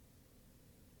 Mm-hmm.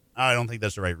 I don't think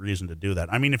that's the right reason to do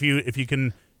that. I mean, if you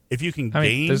can gain,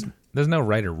 mean, there's no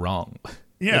right or wrong.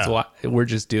 Yeah, that's why we're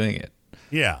just doing it.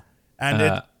 Yeah,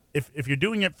 and if you're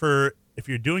doing it for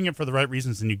the right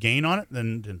reasons and you gain on it,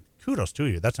 then kudos to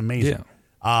you. That's amazing.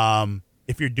 Yeah.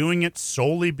 If you're doing it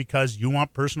solely because you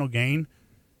want personal gain,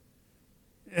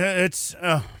 it's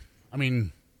I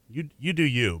mean, you do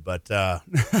you, but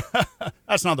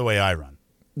that's not the way I run.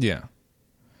 Yeah.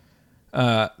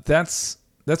 That's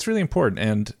really important.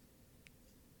 And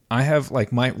I have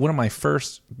like one of my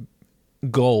first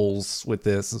goals with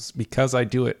this is, because I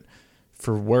do it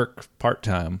for work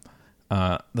part-time,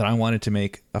 that I wanted to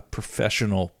make a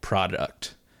professional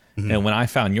product. Mm-hmm. And when I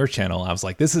found your channel, I was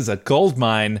like, this is a gold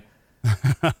mine.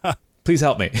 Please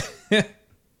help me.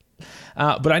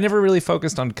 But I never really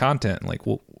focused on content. Like,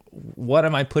 well, what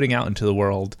am I putting out into the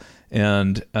world?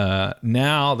 And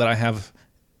now that I have,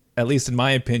 at least in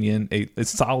my opinion, a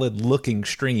solid looking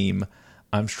stream,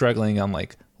 I'm struggling on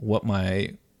like what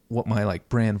my like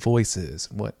brand voice is.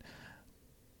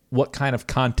 What kind of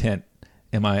content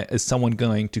is someone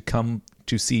going to come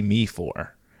to see me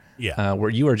for? Yeah. Where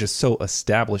you are just so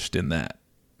established in that.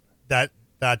 That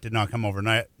did not come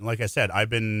overnight. Like I said, I've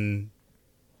been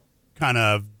kind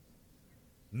of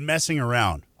messing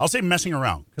around. I'll say messing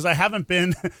around because I haven't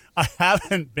been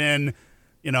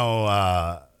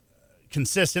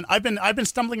consistent. I've been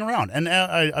stumbling around, and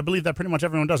I believe that pretty much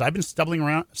everyone does. I've been stumbling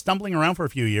around for a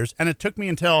few years, and it took me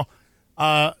until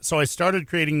so I started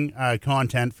creating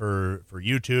content for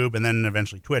YouTube and then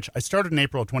eventually Twitch. I started in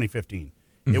April of 2015.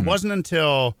 Mm-hmm. It wasn't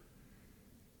until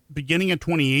beginning of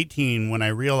 2018 when I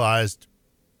realized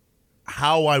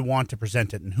how I want to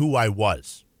present it and who I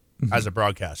was as a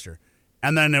broadcaster.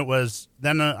 And then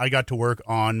I got to work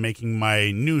on making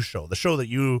my new show, the show that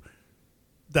you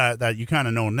kind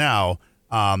of know now.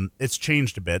 It's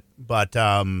changed a bit, but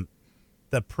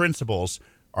the principles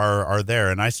are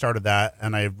there. And I started that,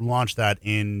 and I launched that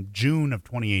in June of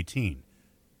 2018.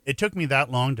 It took me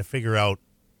that long to figure out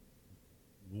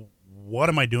what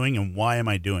am I doing and why am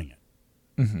I doing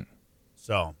it? Mm-hmm.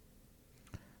 So,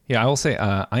 yeah, I will say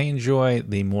I enjoy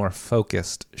the more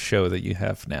focused show that you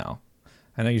have now.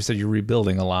 I know you said you're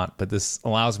rebuilding a lot, but this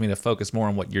allows me to focus more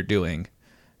on what you're doing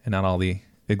and not all the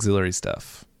auxiliary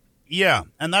stuff. yeah,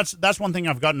 and that's one thing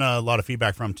I've gotten a lot of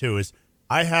feedback from too. Is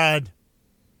I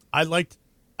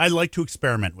like to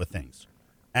experiment with things,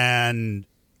 and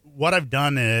what I've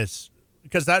done is,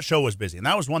 because that show was busy, and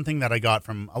that was one thing that I got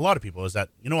from a lot of people, is that,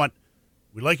 you know what,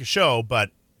 we like your show, but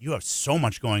you have so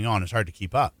much going on, it's hard to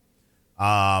keep up.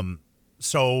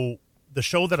 So the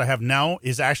show that I have now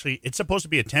is actually, it's supposed to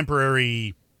be a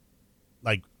temporary,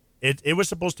 like, it was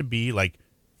supposed to be like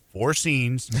 4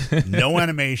 scenes, no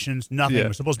animations, nothing. Yeah. It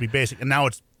was supposed to be basic, and now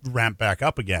it's ramped back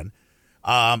up again.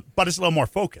 But it's a little more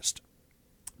focused.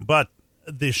 But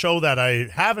the show that I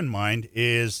have in mind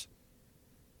is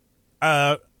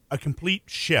a complete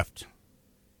shift.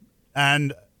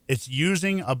 And it's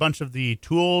using a bunch of the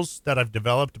tools that I've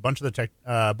developed, a bunch of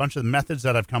the methods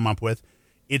that I've come up with.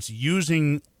 It's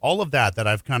using all of that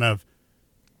I've kind of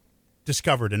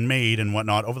discovered and made and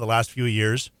whatnot over the last few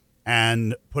years,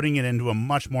 and putting it into a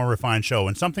much more refined show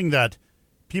and something that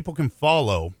people can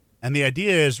follow. And the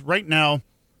idea is, right now,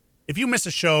 if you miss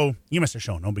a show, you miss a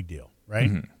show, no big deal, right?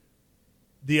 Mm-hmm.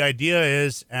 The idea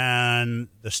is, and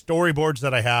the storyboards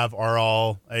that I have are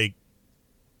all like,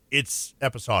 it's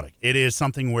episodic. It is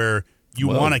something where you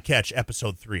want to catch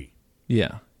episode 3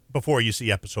 Yeah. before you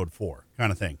see episode 4,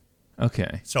 kind of thing.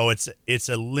 Okay. So it's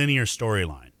a linear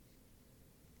storyline.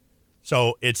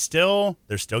 So there's still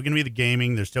going to be the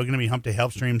gaming, there's still going to be Hump Day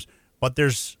Help streams, but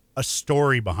there's a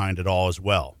story behind it all as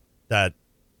well that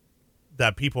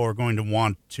people are going to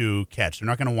want to catch. They're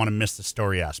not going to want to miss the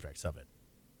story aspects of it.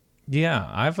 Yeah,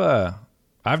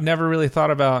 I've never really thought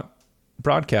about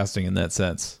broadcasting in that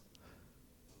sense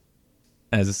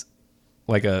as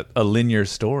like a linear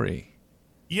story.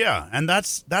 Yeah, and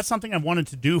that's something I've wanted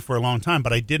to do for a long time,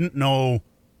 but I didn't know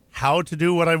how to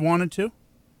do what I wanted to.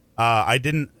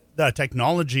 The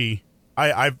technology,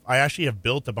 I actually have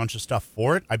built a bunch of stuff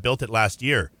for it. I built it last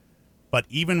year, but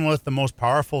even with the most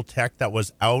powerful tech that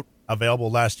was available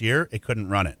last year, it couldn't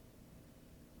run it.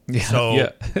 Yeah.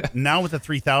 So now with the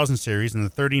 3000 series and the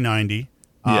 3090,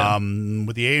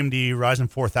 with the AMD Ryzen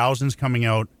 4000s coming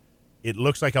out, it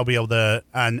looks like I'll be able to,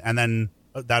 and then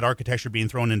that architecture being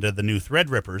thrown into the new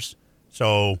Threadrippers.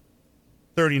 So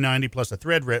 3090 plus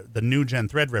the new gen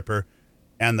Threadripper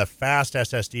and the fast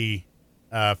SSD,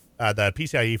 the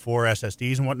PCIe 4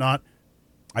 SSDs and whatnot,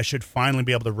 I should finally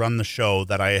be able to run the show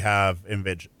that I have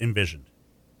envisioned.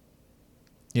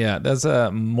 Yeah, that's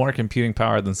more computing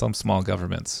power than some small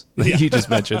governments that you just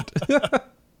mentioned.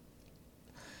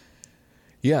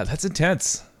 Yeah, that's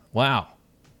intense. Wow.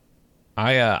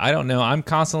 I don't know. I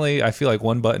feel like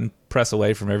one button press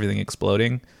away from everything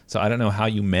exploding. So I don't know how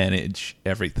you manage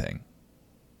everything.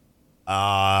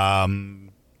 Bubble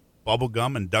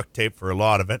gum and duct tape for a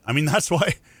lot of it. I mean, that's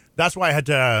why I had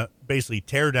to basically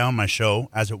tear down my show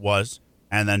as it was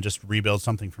and then just rebuild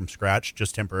something from scratch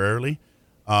just temporarily.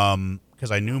 Because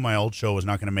I knew my old show was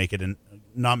not going to make it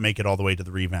all the way to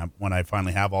the revamp when I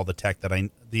finally have all the tech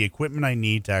the equipment I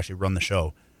need to actually run the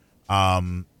show.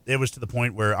 It was to the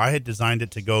point where I had designed it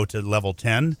to go to level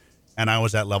 10 and I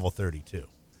was at level 32.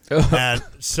 And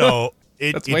so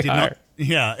it did higher.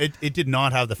 it did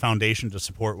not have the foundation to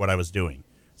support what I was doing.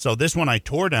 So this one I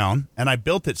tore down and I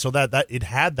built it so that it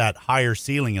had that higher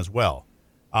ceiling as well.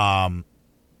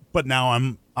 But now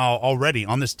I'm already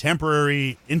on this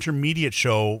temporary intermediate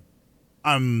show.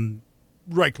 I'm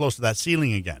right close to that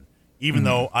ceiling again, even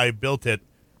though I built it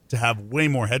to have way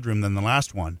more headroom than the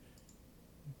last one.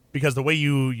 Because the way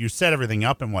you set everything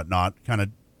up and whatnot,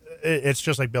 it's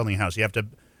just like building a house.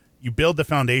 You build the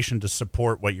foundation to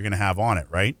support what you're going to have on it,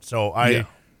 right? So I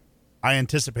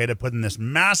anticipated putting this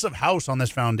massive house on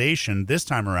this foundation this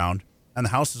time around, and the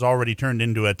house has already turned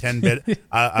into a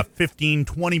 15,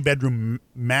 20 bedroom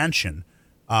mansion.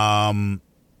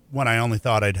 When I only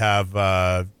thought I'd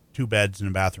have 2 beds and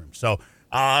a bathroom. So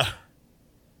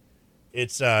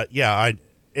it's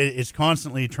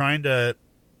constantly trying to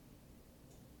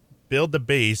build the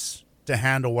base to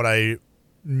handle what I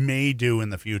may do in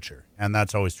the future, and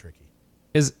that's always tricky.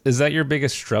 Is that your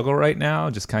biggest struggle right now?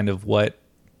 Just kind of like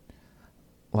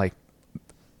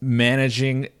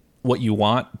managing what you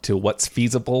want to what's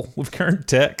feasible with current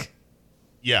tech?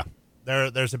 Yeah,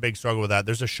 there's a big struggle with that.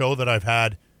 There's a show that I've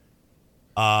had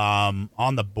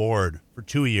on the board for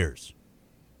 2 years,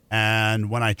 and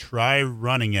when I try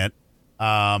running it,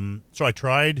 so I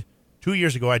tried 2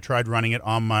 years ago. I tried running it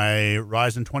on my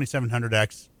Ryzen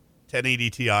 2700X 1080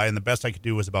 Ti, and the best I could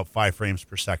do was about 5 frames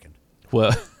per second.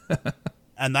 Well,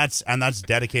 and that's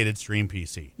dedicated Stream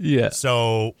PC. Yeah.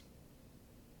 So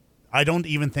I don't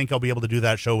even think I'll be able to do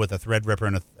that show with a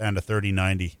Threadripper and a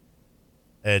 3090.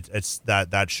 It's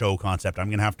that show concept. I'm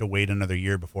gonna have to wait another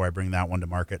year before I bring that one to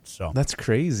market. So That's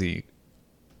crazy.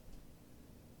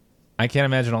 I can't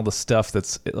imagine all the stuff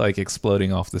that's like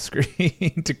exploding off the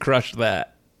screen to crush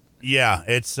that. yeah,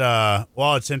 it's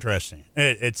it's interesting.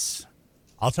 It's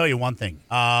I'll tell you one thing.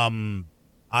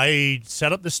 I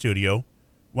set up the studio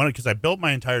because I built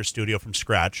my entire studio from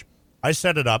scratch. I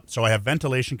set it up so I have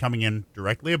ventilation coming in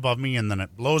directly above me, and then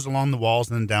it blows along the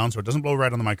walls and then down, so it doesn't blow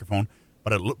right on the microphone.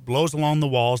 But it blows along the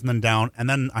walls and then down, and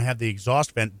then I have the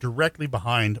exhaust vent directly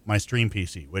behind my Stream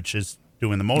PC, which is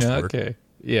doing the most work. Okay.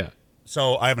 Yeah.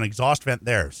 So I have an exhaust vent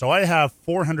there. So I have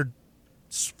 400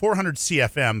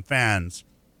 CFM fans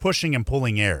pushing and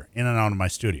pulling air in and out of my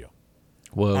studio.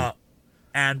 Whoa.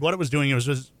 And what it was doing, it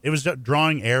was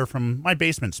drawing air from my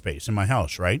basement space in my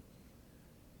house, right?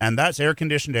 And that's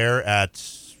air-conditioned air at,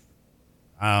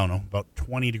 I don't know, about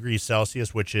 20 degrees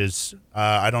Celsius, which is,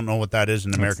 I don't know what that is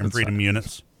in American Freedom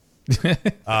units.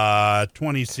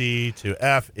 20C to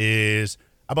F is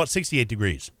about 68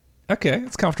 degrees. Okay,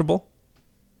 it's comfortable.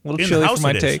 A little In chilly the house for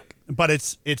my it is, take. but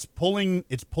it's pulling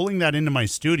that into my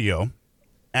studio,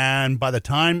 and by the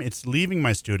time it's leaving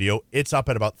my studio, it's up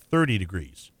at about 30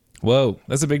 degrees, Whoa,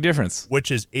 that's a big difference.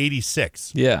 which is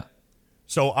 86. Yeah.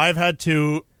 So I've had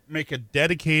to make a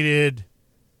dedicated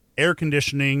air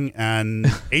conditioning and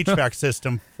HVAC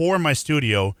system for my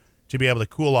studio to be able to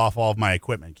cool off all of my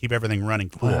equipment, keep everything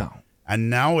running cool. Wow. And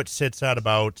now it sits at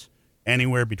about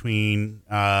anywhere between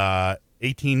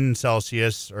 18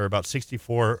 Celsius or about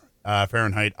 64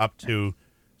 Fahrenheit up to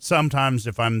sometimes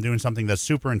if I'm doing something that's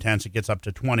super intense, it gets up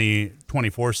to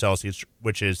 24 Celsius,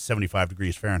 which is 75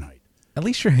 degrees Fahrenheit. At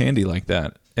least you're handy like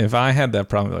that. If I had that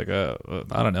problem, like, I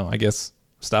don't know, I guess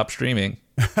stop streaming.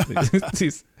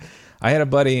 I had a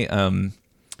buddy,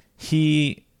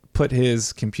 he put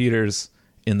his computers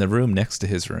in the room next to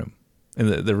his room,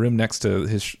 in the room next to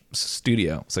his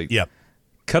studio. So he Yep.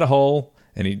 cut a hole,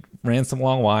 and he ran some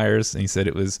long wires, and he said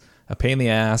it was a pain in the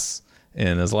ass,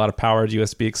 and there's a lot of powered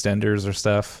USB extenders or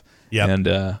stuff. Yep.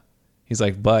 And he's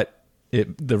like, but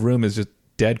the room is just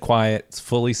dead quiet. It's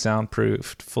fully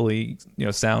soundproofed, fully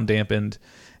sound dampened,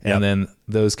 and Yep. then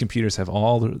those computers have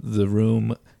all the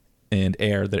room and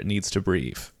air that it needs to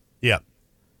breathe. Yeah.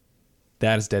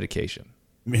 That is dedication.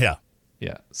 Yeah.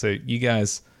 Yeah. So you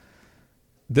guys,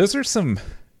 those are some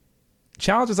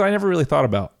challenges I never really thought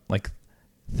about, like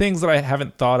things that I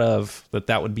haven't thought of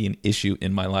that would be an issue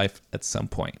in my life at some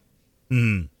point.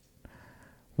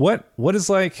 What is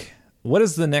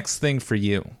the next thing for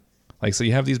you? Like, so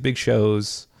you have these big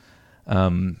shows.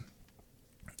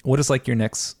 What is like your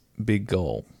next big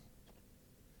goal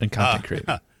in content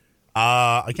creating?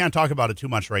 I can't talk about it too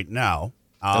much right now.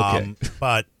 Okay.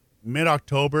 But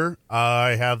mid-October,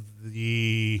 I'll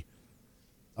be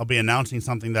announcing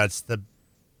something that's the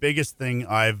biggest thing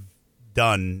I've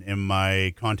done in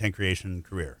my content creation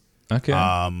career. Okay.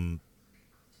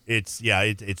 It's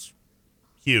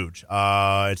huge.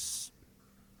 It's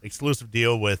exclusive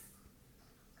deal with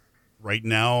right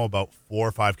now about 4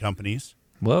 or 5 companies.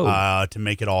 Whoa. To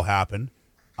make it all happen.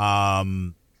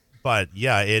 But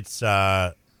yeah, it's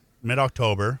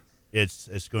mid-October.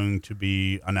 It's going to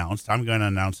be announced. I'm going to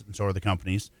announce it, and so are the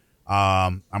companies.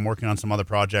 I'm working on some other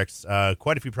projects,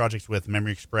 quite a few projects with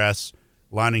Memory Express,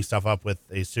 lining stuff up with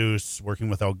Asus, working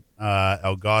with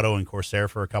Elgato and Corsair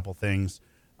for a couple things.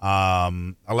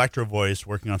 Electro Voice,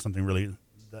 working on something really.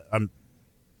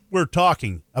 We're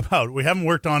talking about. We haven't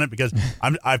worked on it because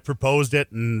I've proposed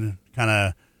it and kind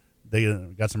of they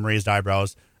got some raised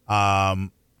eyebrows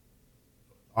on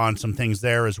some things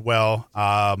there as well.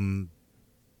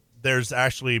 There's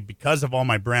actually, because of all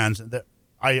my brands, that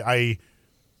I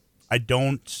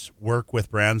don't work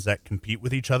with brands that compete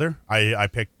with each other. I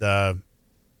picked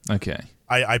okay.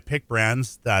 I pick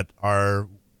brands that are,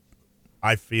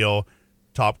 I feel,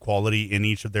 top quality in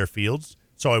each of their fields.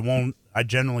 So I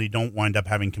generally don't wind up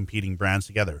having competing brands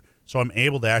together. So I'm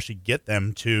able to actually get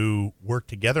them to work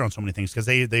together on so many things because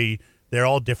they're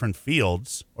all different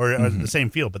fields or the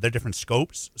same field, but they're different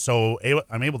scopes. So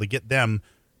I'm able to get them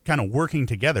kind of working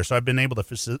together. So I've been able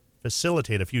to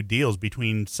facilitate a few deals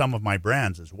between some of my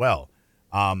brands as well.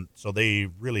 So they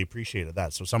really appreciated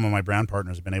that. So some of my brand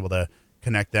partners have been able to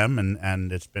connect them,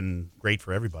 and it's been great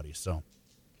for everybody. So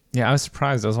Yeah, I was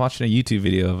surprised. I was watching a YouTube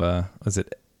video of was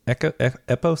it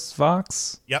Epos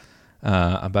Vox? Yep.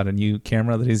 About a new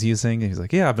camera that he's using. And he's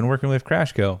like, yeah, I've been working with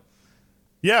CrashCo.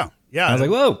 Yeah. I was like,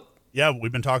 whoa. Yeah,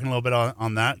 we've been talking a little bit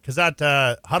on that because that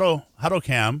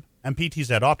HuddleCam and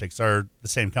PTZ Optics are the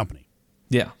same company.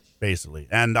 Yeah. basically.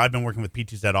 And I've been working with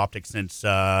PTZ Optics since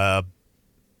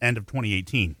end of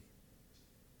 2018.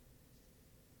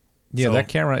 Yeah, So- that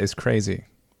camera is crazy.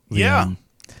 Yeah.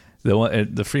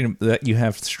 The freedom that you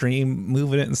have stream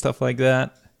moving it and stuff like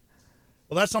that.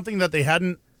 Well, that's something that they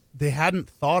hadn't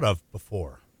thought of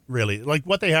before, really. Like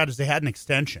what they had is they had an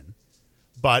extension,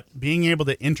 but being able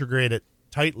to integrate it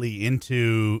tightly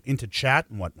into chat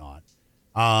and whatnot,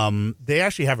 they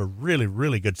actually have a really,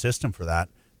 really good system for that.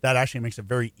 That actually makes it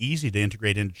very easy to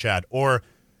integrate into chat. Or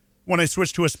when I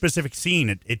switch to a specific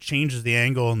scene, it changes the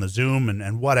angle and the zoom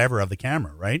and whatever of the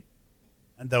camera, right?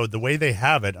 And the way they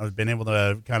have it, I've been able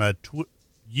to kind of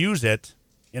use it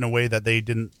in a way that they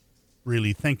didn't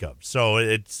really think of. So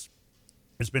it's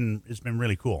been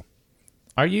really cool.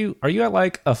 Are you at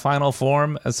like a final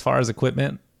form as far as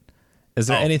equipment? Is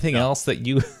there anything else that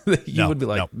you would be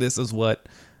like, no. this is what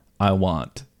I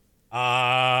want?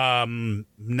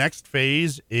 Next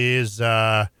phase is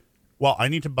well, I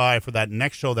need to buy for that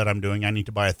next show that I'm doing. I need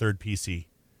to buy a third PC.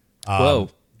 Whoa.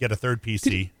 Get a third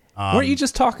PC. Weren't you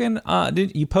just talking?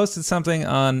 Did you posted something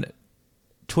on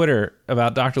Twitter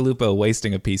about Dr. Lupo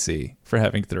wasting a PC for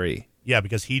having 3? Yeah,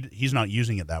 because he's not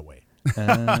using it that way.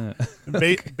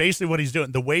 Basically, what he's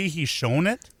doing, the way he's shown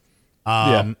it,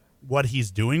 what he's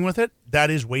doing with it,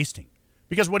 that is wasting.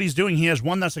 Because what he's doing, he has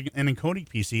one that's an encoding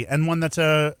PC and one that's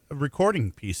a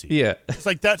recording PC. Yeah. It's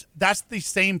like that's the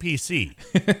same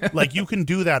PC. Like you can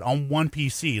do that on one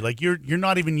PC. Like you're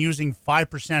not even using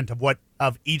 5%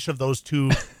 of each of those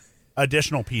 2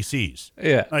 additional PCs.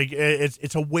 Yeah. Like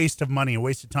it's a waste of money, a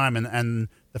waste of time, and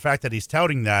the fact that he's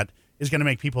touting that is going to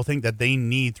make people think that they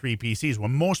need 3 PCs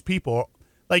when most people,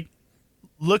 like,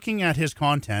 looking at his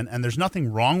content, and there's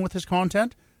nothing wrong with his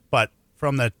content, but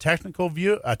from the technical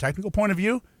point of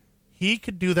view, he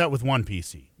could do that with 1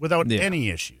 PC without any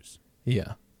issues.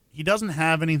 Yeah. He doesn't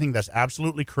have anything that's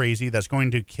absolutely crazy that's going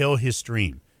to kill his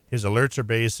stream. His alerts are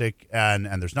basic, and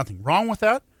there's nothing wrong with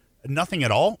that. Nothing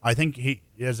at all. I think he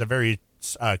has a very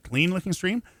clean-looking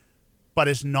stream, but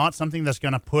it's not something that's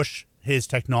going to push his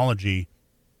technology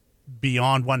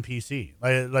beyond 1 PC.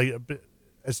 Like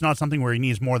it's not something where he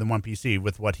needs more than 1 PC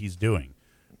with what he's doing.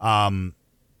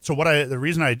 So the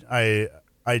reason I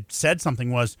said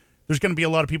something was there's going to be a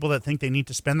lot of people that think they need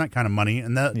to spend that kind of money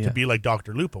and to be like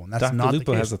Dr. Lupo, and that's Dr. not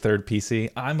Lupo the case. has a third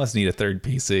PC. I must need a third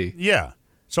PC. Yeah.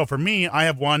 So for me, I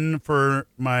have one for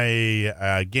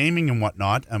my gaming and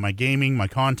whatnot, my gaming, my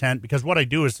content, because what I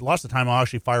do is lots of the time I'll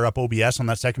actually fire up OBS on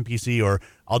that second PC, or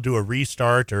I'll do a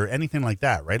restart or anything like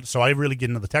that, right? So I really get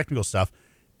into the technical stuff.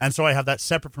 And so I have that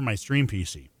separate from my stream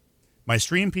PC. My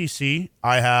stream PC,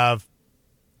 I have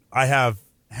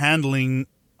handling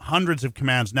hundreds of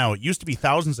commands now. It used to be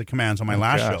thousands of commands on my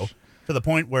last show, to the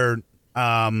point where with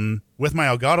my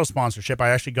Elgato sponsorship, I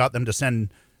actually got them to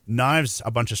send Knives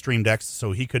a bunch of stream decks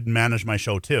so he could manage my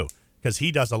show too, because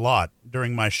he does a lot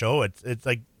during my show. It's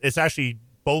like it's actually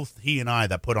both he and I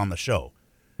that put on the show.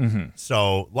 Mm-hmm.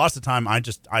 So lots of time I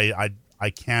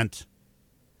can't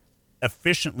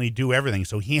efficiently do everything,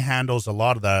 so he handles a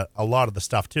lot of the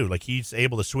stuff too. Like he's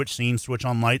able to switch scenes, switch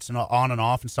on lights and on and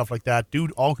off and stuff like that, do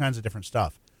all kinds of different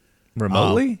stuff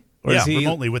remotely. Or is he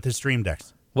remotely with his stream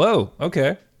decks. Whoa,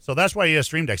 okay. So that's why he has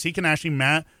stream decks. He can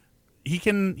actually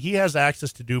he has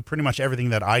access to do pretty much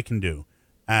everything that I can do.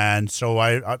 And so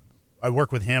I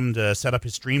work with him to set up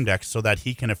his stream decks so that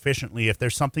he can efficiently, if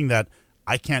there's something that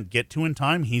I can't get to in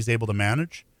time, he's able to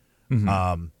manage.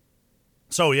 Mm-hmm.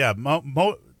 So yeah,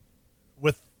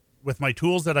 with my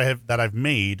tools that I've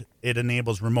made, it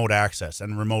enables remote access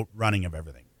and remote running of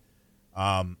everything.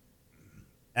 And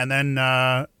then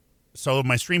so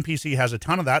my stream PC has a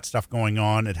ton of that stuff going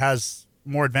on. It has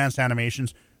more advanced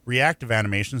animations, reactive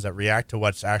animations that react to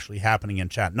what's actually happening in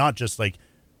chat, not just like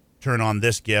turn on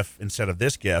this GIF instead of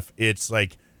this GIF. It's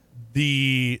like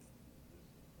this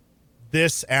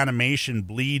animation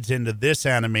bleeds into this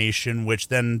animation, which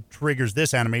then triggers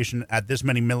this animation at this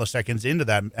many milliseconds into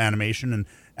that animation,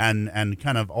 and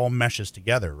kind of all meshes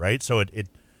together, right? So it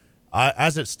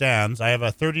as it stands, I have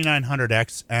a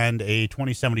 3900X and a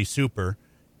 2070 Super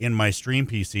in my stream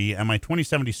PC, and my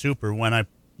 2070 Super, when I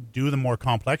do the more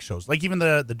complex shows, like even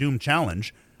the Doom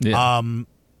Challenge, a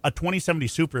 2070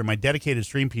 Super in my dedicated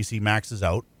stream PC maxes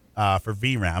out for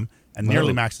VRAM and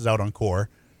nearly maxes out on core.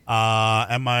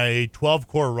 And my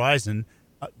 12-core Ryzen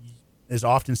is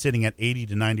often sitting at 80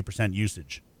 to 90%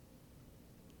 usage,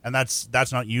 and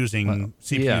that's not using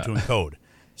CPU to encode.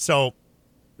 So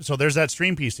there's that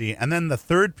stream PC, and then the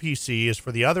third PC is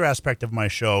for the other aspect of my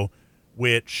show,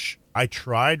 which I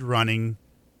tried running.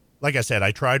 Like I said,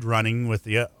 I tried running with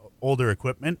the older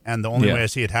equipment, and the only way I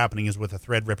see it happening is with a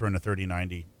Threadripper and a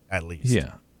 3090 at least.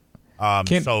 Yeah.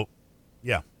 So,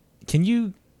 yeah. can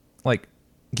you like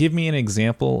give me an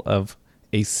example of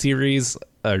a series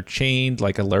or chained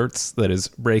like alerts that is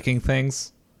breaking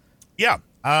things? Yeah.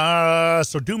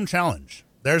 So Doom Challenge.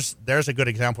 There's a good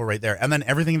example right there. And then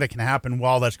everything that can happen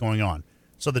while that's going on.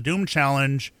 So the Doom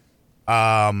Challenge,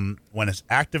 when it's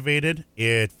activated,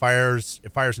 it fires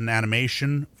an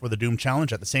animation for the Doom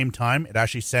Challenge. At the same time, it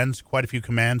actually sends quite a few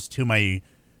commands to my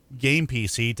game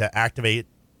PC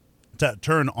to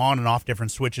turn on and off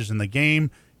different switches in the game.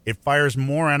 It fires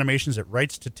more animations. It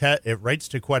writes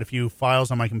to quite a few files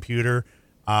on my computer.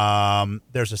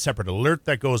 There's a separate alert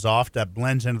that goes off that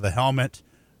blends into the helmet.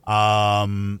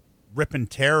 Rip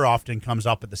and Tear often comes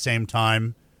up at the same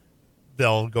time.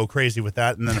 They'll go crazy with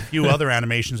that, and then a few other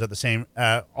animations all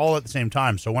at the same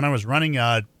time. So when I was running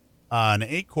an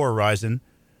 8-core Ryzen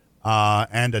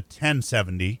and a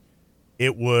 1070,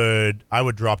 I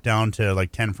would drop down to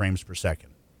like 10 frames per second.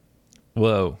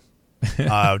 Whoa.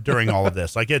 During all of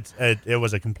this, like it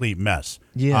was a complete mess.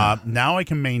 Yeah. Now I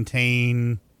can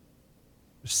maintain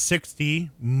 60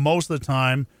 most of the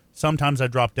time. Sometimes I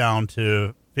drop down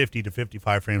to 50 to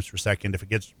 55 frames per second if it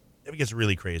gets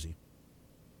really crazy.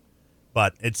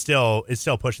 But it's still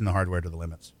pushing the hardware to the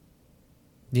limits.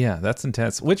 Yeah, that's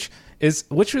intense. Which is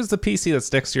the PC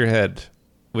that's next to your head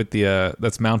with the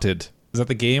that's mounted? Is that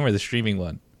the game or the streaming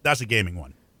one? That's a gaming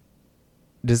one.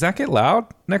 Does that get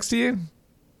loud next to you?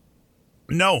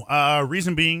 No.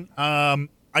 Reason being, I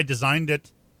designed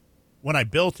it when I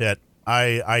built it.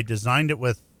 I designed it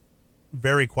with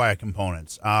very quiet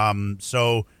components.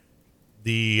 So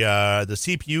the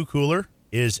CPU cooler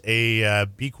is a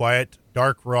Be Quiet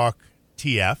Dark Rock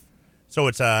TF. So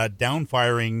it's a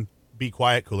down-firing Be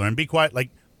Quiet cooler. And Be Quiet, like,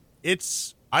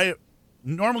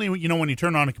 normally, when you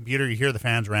turn on a computer, you hear the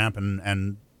fans ramp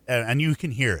and you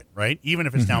can hear it, right? Even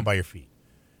if it's down by your feet.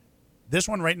 This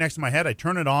one right next to my head, I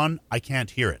turn it on, I can't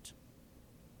hear it.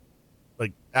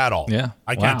 Like, at all. Yeah.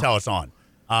 I can't tell it's on.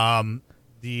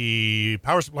 The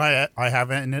power supply I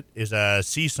have in it is a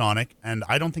Seasonic, and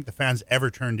I don't think the fan's ever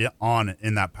turned it on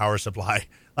in that power supply.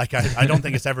 Like, I don't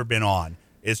think it's ever been on.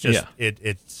 It's just,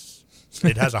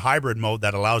 it has a hybrid mode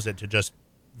that allows it to just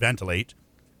ventilate.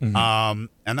 And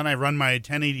then I run my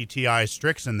 1080 Ti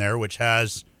Strix in there, which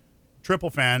has triple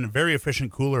fan, very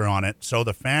efficient cooler on it. So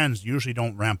the fans usually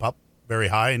don't ramp up very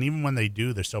high, and even when they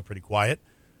do, they're still pretty quiet.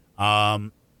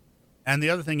 And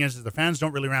the other thing is the fans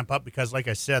don't really ramp up because, like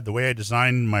I said, the way I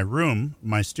designed my room,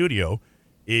 my studio,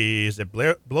 is it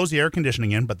blows the air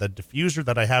conditioning in, but the diffuser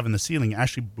that I have in the ceiling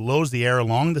actually blows the air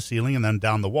along the ceiling and then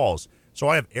down the walls. So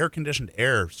I have air-conditioned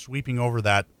air sweeping over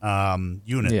that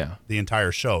unit the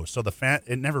entire show. So the fan,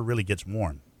 it never really gets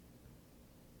warm.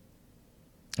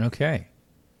 Okay.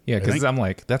 Yeah, because I'm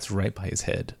like, that's right by his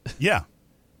head. Yeah.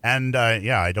 And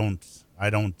I don't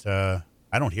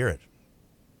hear it.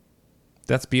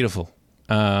 That's beautiful.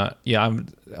 I'm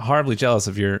horribly jealous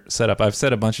of your setup. I've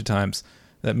said a bunch of times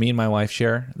that me and my wife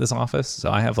share this office. So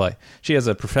I have she has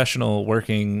a professional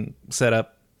working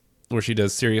setup where she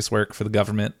does serious work for the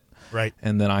government. Right.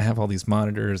 And then I have all these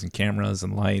monitors and cameras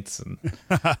and lights and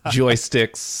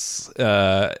joysticks.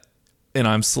 And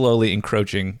I'm slowly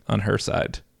encroaching on her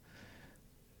side.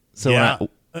 So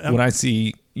when I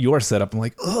see your setup, I'm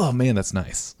like, oh man, that's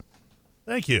nice.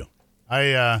 Thank you.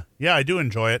 I do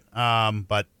enjoy it.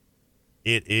 But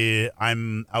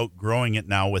I'm outgrowing it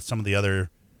now with some of the other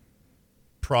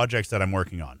projects that I'm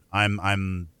working on.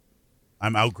 I'm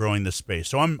outgrowing this space.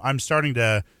 So I'm starting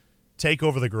to take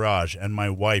over the garage, and my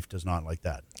wife does not like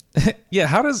that. Yeah,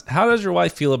 how does your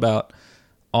wife feel about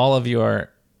all of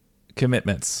your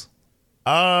commitments?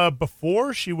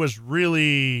 Before she was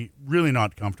really, really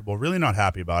not comfortable, really not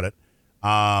happy about it.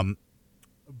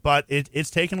 But it's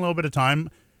taken a little bit of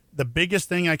time. The biggest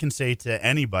thing I can say to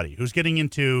anybody who's getting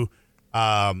into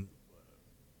a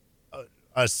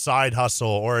side hustle,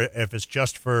 or if it's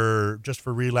just for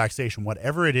relaxation,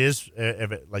 whatever it is,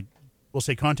 if it, like, we'll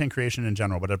say content creation in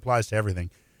general, but it applies to everything.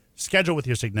 Schedule with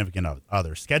your significant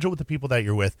other. Schedule with the people that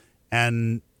you're with.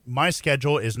 And my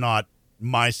schedule is not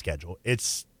my schedule.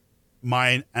 It's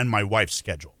mine and my wife's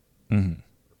schedule. Mm-hmm.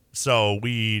 So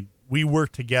we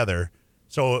work together.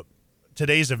 So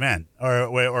today's event,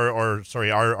 or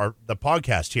sorry, our the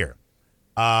podcast here.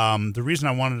 The reason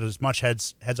I wanted as much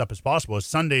heads up as possible is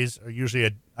Sundays are usually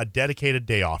a dedicated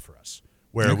day off for us,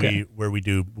 where we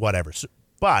do whatever. So,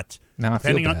 but now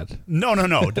depending I feel bad.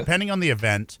 No. Depending on the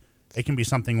event, it can be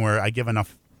something where I give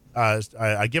enough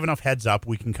heads up.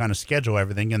 We can kind of schedule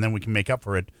everything, and then we can make up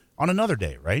for it on another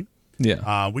day, right?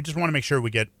 Yeah. We just want to make sure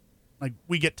we get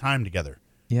time together.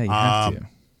 Yeah, you have to.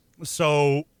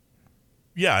 So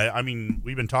Yeah, I mean,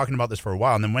 we've been talking about this for a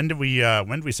while, and then when did we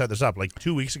set this up? Like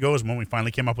 2 weeks ago is when we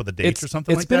finally came up with a date or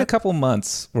something like that. It's been a couple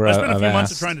months where It's been a I've few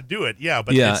months of asked. trying to do it. Yeah,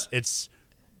 but Yeah. it's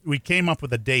we came up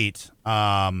with a date.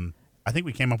 I think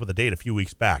we came up with a date a few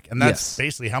weeks back, and that's Yes.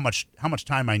 basically how much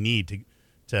time I need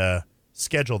to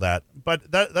schedule that.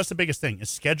 But that's the biggest thing: is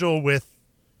schedule with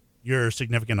your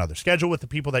significant other, schedule with the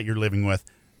people that you're living with,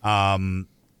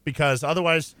 because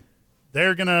otherwise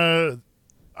they're gonna.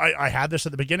 I had this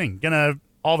at the beginning. Gonna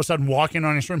all of a sudden walk in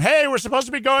on your stream. Hey, we're supposed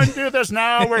to be going to do this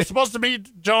now. We're supposed to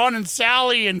meet John and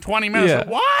Sally in 20 minutes. Yeah. Like,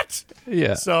 what?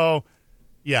 Yeah. So,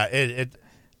 yeah, it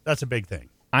that's a big thing.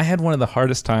 I had one of the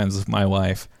hardest times with my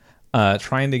wife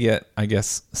trying to get, I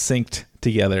guess, synced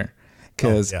together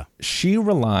because yeah. she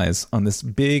relies on this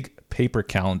big paper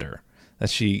calendar that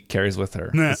she carries with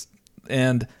her. Nah.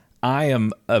 And I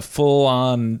am a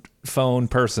full-on phone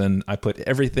person. I put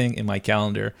everything in my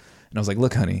calendar. And I was like,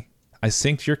 look, honey, I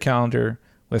synced your calendar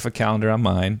with a calendar on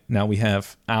mine. Now we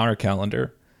have our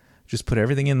calendar. Just put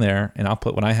everything in there, and I'll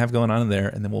put what I have going on in there,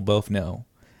 and then we'll both know.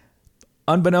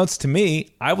 Unbeknownst to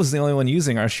me, I was the only one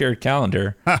using our shared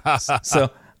calendar. So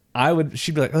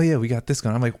she'd be like, oh yeah, we got this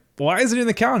going. I'm like, why is it in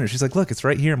the calendar? She's like, look, it's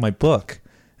right here in my book.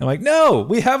 I'm like, no,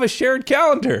 we have a shared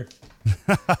calendar.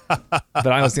 But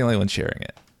I was the only one sharing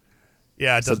it.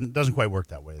 Yeah, it doesn't quite work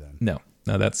that way then.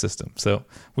 No, that system. So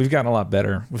we've gotten a lot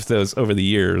better with those over the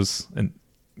years and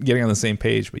getting on the same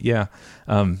page. But yeah,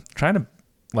 trying to,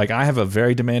 like, I have a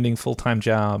very demanding full-time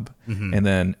job, and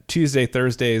then Tuesday,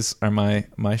 Thursdays are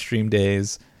my stream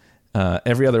days.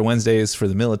 Every other Wednesday is for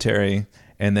the military,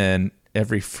 and then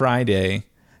every Friday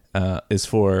is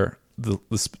for the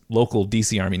local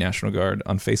DC Army National Guard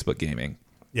on Facebook Gaming.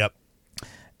 Yep.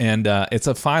 And it's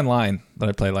a fine line that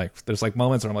I play. Like, there's like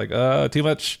moments where I'm like, too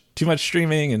much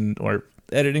streaming or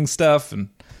editing stuff, and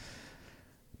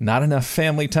not enough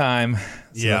family time.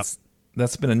 So Yeah.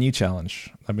 that's been a new challenge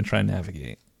I've been trying to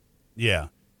navigate. Yeah,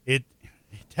 it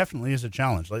definitely is a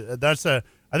challenge. Like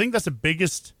I think that's the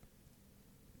biggest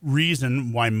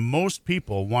reason why most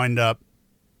people wind up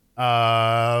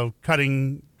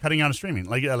cutting out of streaming,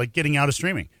 like getting out of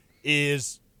streaming,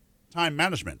 is time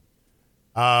management.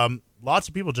 Lots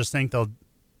of people just think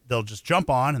they'll just jump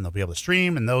on and they'll be able to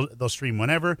stream, and they'll stream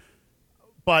whenever.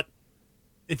 But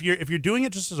if you're doing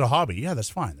it just as a hobby, yeah, that's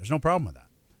fine. There's no problem with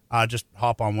that. Just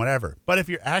hop on whatever. But if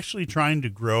you're actually trying to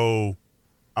grow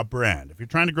a brand, if you're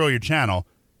trying to grow your channel,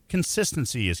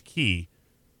 consistency is key.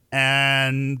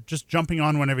 And just jumping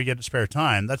on whenever you get spare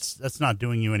time, that's not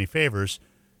doing you any favors.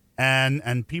 And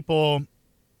then people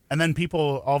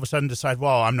all of a sudden decide,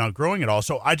 well, I'm not growing at all,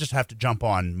 so I just have to jump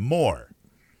on more.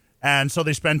 And so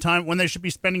they spend time when they should be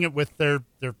spending it with their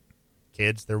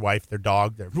kids, their wife, their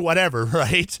dog, their whatever,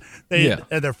 right?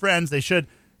 Their friends.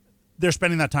 They're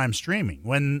spending that time streaming.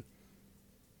 When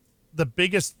the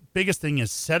biggest thing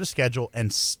is set a schedule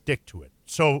and stick to it.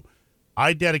 So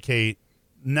I dedicate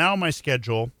now my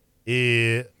schedule.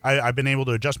 I've been able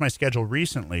to adjust my schedule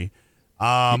recently,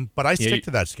 but I stick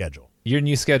to that schedule. Your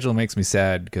new schedule makes me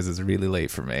sad because it's really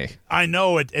late for me. I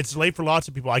know it's late for lots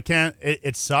of people. I can't.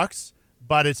 It sucks,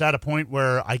 but it's at a point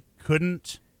where I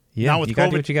couldn't. Yeah, now with you gotta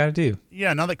COVID, do what you gotta do.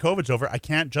 Yeah, now that COVID's over, I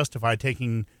can't justify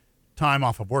taking time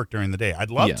off of work during the day.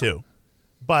 I'd love to,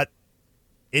 but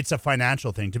it's a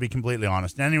financial thing, to be completely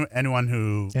honest. Anyone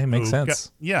who it makes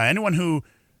sense. Anyone who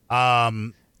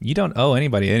you don't owe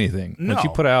anybody anything. No. What you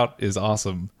put out is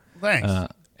awesome. Thanks.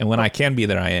 And when I can be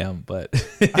there, I am. But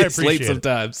I it's late appreciate it.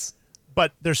 sometimes.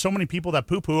 But there's so many people that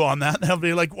poo-poo on that. They'll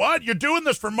be like, what? You're doing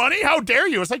this for money? How dare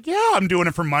you? It's like, yeah, I'm doing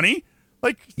it for money.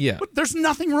 Like, yeah. But there's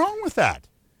nothing wrong with that.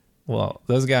 Well,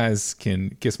 those guys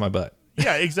can kiss my butt.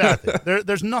 Yeah, exactly.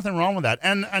 There's nothing wrong with that.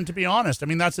 And to be honest, I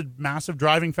mean, that's a massive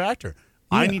driving factor.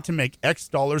 Yeah. I need to make X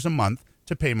dollars a month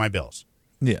to pay my bills.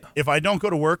 Yeah. If I don't go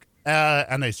to work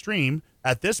and I stream,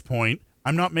 at this point,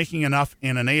 I'm not making enough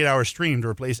in an 8-hour stream to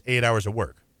replace 8 hours of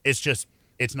work.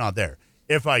 It's not there.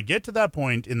 If I get to that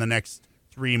point in the next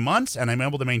 3 months and I'm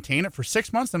able to maintain it for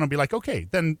 6 months, then I'll be like, okay,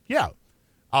 then yeah,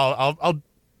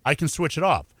 I can switch it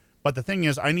off. But the thing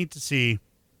is, I need to see,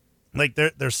 like,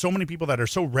 there's so many people that are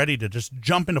so ready to just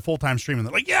jump into full-time streaming.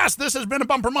 They're like, yes, this has been a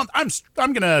bumper month. I'm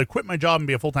gonna quit my job and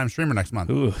be a full-time streamer next month.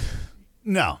 Ooh.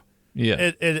 No.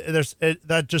 Yeah. That's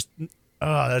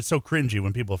so cringy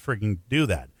when people freaking do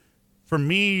that. For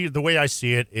me, the way I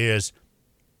see it is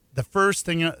the first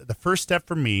step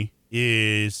for me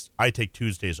is I take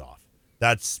Tuesdays off.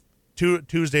 That's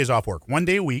Tuesdays off work, 1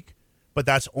 day a week, but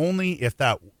that's only if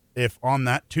on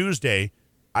that Tuesday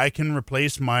I can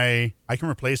replace my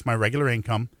regular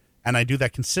income, and I do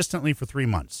that consistently for 3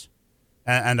 months.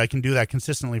 And I can do that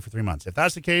consistently for 3 months. If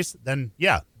that's the case, then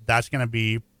yeah, that's going to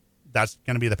be that's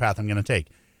going to be the path I'm going to take.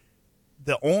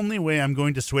 The only way I'm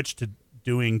going to switch to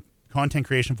doing content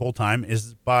creation full time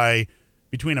is by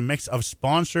between a mix of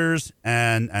sponsors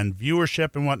and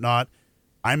viewership and whatnot.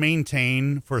 I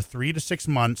maintain for 3 to 6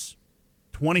 months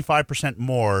 25%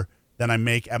 more than I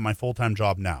make at my full time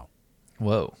job now.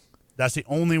 Whoa. That's the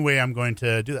only way I'm going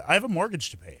to do that. I have a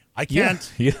mortgage to pay. I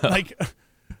can't like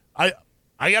I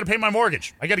got to pay my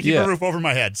mortgage. I got to keep a roof over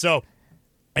my head. So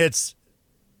it's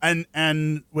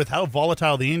and with how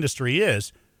volatile the industry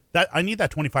is, that I need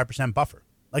that 25% buffer.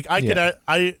 Like I've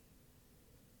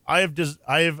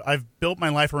built my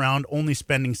life around only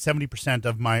spending 70%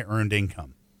 of my earned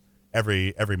income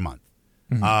every month.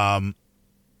 Mm-hmm.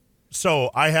 So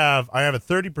I have a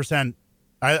 30%.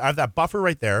 I have that buffer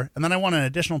right there, and then I want an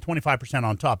additional 25%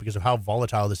 on top because of how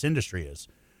volatile this industry is.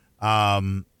 I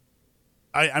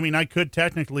mean, I could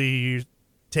technically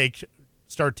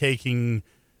start taking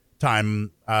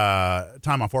time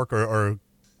off work or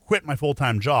quit my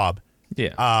full-time job.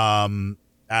 Yeah.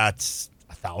 At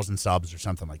 1,000 subs or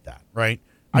something like that, right?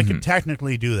 Mm-hmm. I could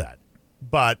technically do that,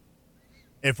 but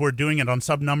if we're doing it on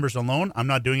sub numbers alone, I'm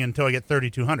not doing it until I get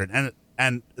 3,200,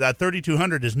 and that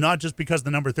 3,200 is not just because the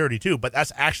number 32, but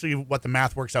that's actually what the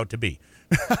math works out to be.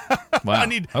 Wow. I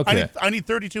need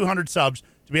 3,200 subs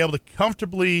to be able to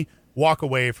comfortably walk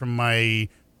away from my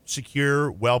secure,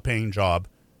 well-paying job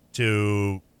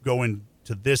to go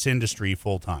into this industry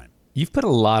full time. You've put a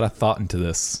lot of thought into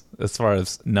this as far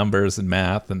as numbers and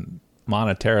math and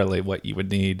monetarily what you would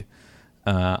need.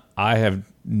 I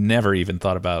have never even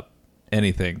thought about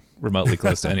anything remotely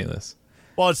close to any of this.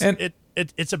 Well,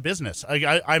 it's a business.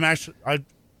 I'm actually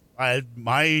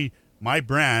my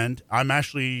brand. I'm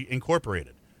actually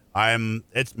incorporated.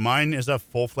 Mine is a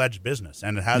full-fledged business,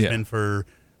 and it has been for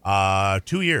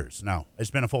 2 years now.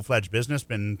 It's been a full-fledged business.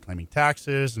 Been claiming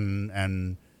taxes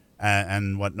and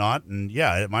whatnot,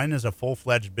 and mine is a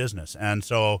full-fledged business. And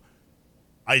so,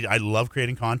 I love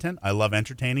creating content. I love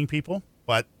entertaining people,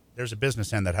 but there's a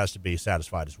business end that has to be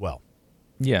satisfied as well.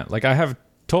 Yeah, like I have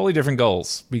totally different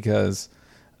goals because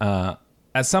at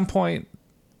some point,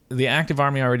 the active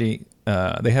army already,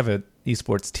 they have an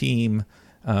esports team.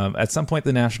 At some point,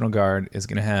 the National Guard is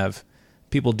going to have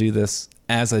people do this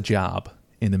as a job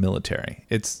in the military.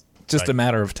 It's just a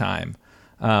matter of time.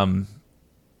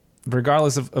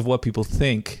 Regardless of what people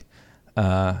think,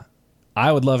 I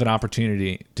would love an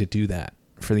opportunity to do that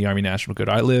for the Army National Guard.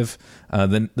 I live,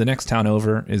 the next town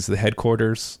over is the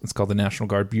headquarters. It's called the National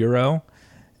Guard Bureau.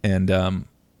 And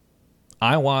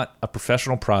I want a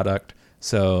professional product.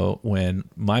 So when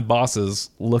my bosses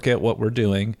look at what we're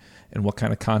doing and what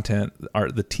kind of content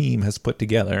the team has put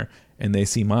together and they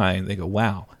see mine, they go,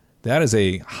 wow, that is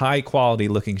a high quality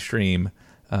looking stream.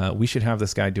 We should have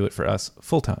this guy do it for us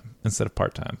full time instead of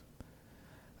part time.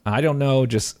 I don't know,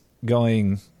 just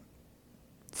going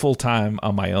full time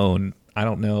on my own, I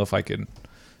don't know if I can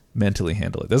mentally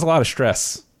handle it. There's a lot of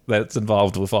stress that's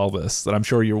involved with all this that I'm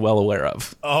sure you're well aware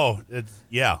of. Oh,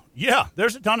 yeah.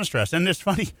 There's a ton of stress, and it's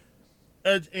funny.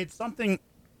 It's something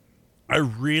I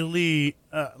really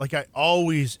like. I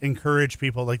always encourage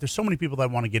people. Like, there's so many people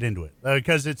that want to get into it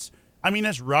because it's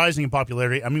rising in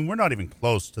popularity. I mean, we're not even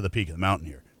close to the peak of the mountain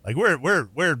here. Like,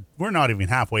 we're not even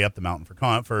halfway up the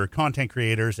mountain for content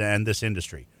creators and this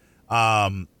industry.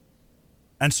 And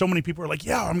so many people are like,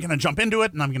 yeah, I'm going to jump into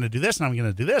it, and I'm going to do this, and I'm going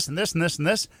to do this, and this, and this, and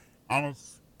this.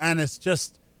 And it's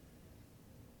just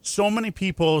so many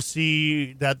people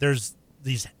see that there's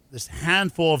this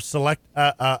handful of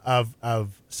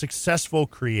of successful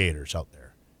creators out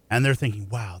there, and they're thinking,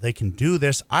 wow, they can do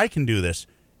this. I can do this.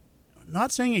 I'm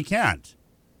not saying you can't,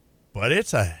 but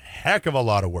it's a heck of a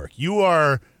lot of work. You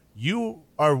are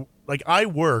like, I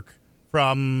work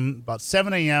from about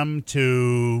 7 a.m.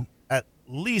 to at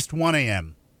least 1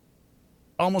 a.m.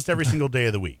 almost every single day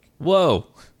of the week. Whoa.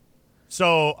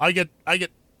 So I get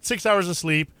 6 hours of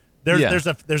sleep. There's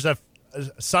a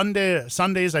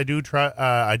Sundays I do try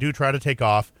to take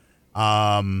off,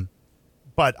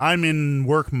 but I'm in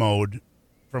work mode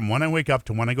from when I wake up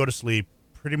to when I go to sleep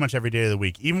pretty much every day of the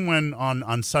week. Even when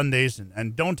on Sundays,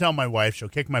 and don't tell my wife, she'll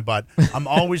kick my butt. I'm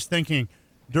always thinking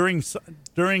during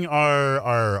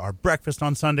our breakfast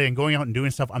on Sunday and going out and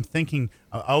doing stuff. I'm thinking,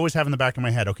 I always have in the back of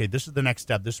my head, okay, this is the next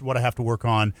step. This is what I have to work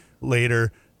on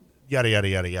later. Yada, yada,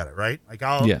 yada, yada, right? Like,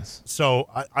 yes. So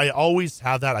I always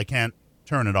have that. I can't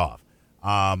turn it off.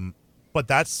 But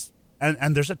that's,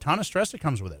 and there's a ton of stress that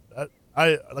comes with it.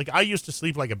 I used to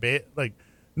sleep like a baby, like,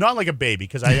 not like a baby,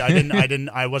 because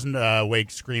I wasn't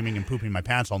awake screaming and pooping my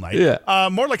pants all night. Yeah.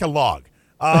 More like a log.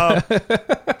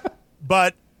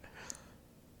 But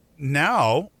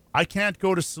now I can't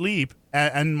go to sleep,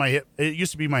 and it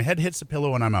used to be my head hits the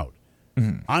pillow and I'm out.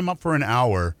 I'm up for an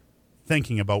hour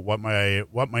thinking about what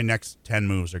my next 10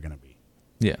 moves are going to be.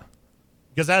 Yeah.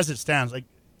 Because as it stands, like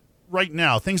right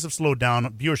now, things have slowed down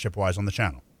viewership-wise on the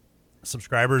channel.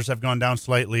 Subscribers have gone down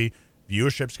slightly.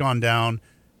 Viewership's gone down.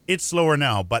 It's slower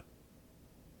now, but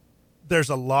there's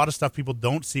a lot of stuff people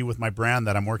don't see with my brand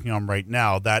that I'm working on right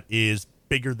now that is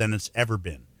bigger than it's ever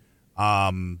been.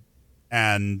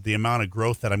 And the amount of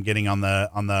growth that I'm getting on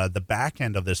the back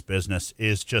end of this business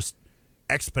is just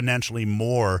exponentially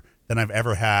more than I've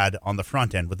ever had on the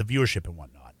front end with the viewership and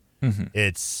whatnot.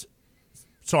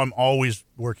 So I'm always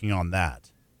working on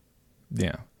that.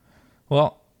 Yeah.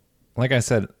 Well, like I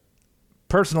said,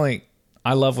 personally,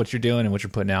 I love what you're doing and what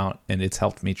you're putting out, and it's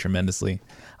helped me tremendously.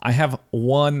 I have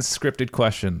one scripted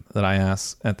question that I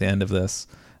ask at the end of this.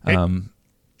 Okay.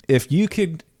 If you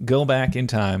could go back in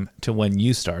time to when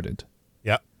you started,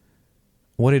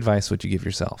 what advice would you give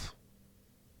yourself?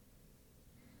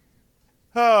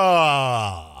 You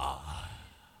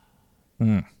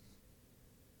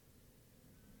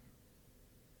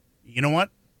know what?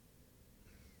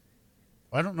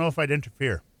 I don't know if I'd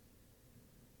interfere.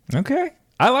 Okay.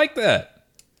 I like that.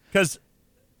 Because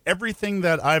everything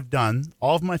that I've done,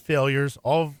 all of my failures,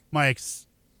 all of my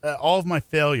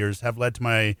failures have led to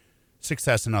my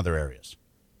success in other areas.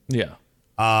 Yeah.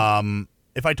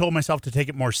 If I told myself to take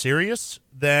it more serious,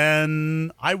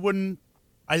 then I wouldn't.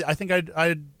 I think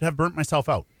I'd have burnt myself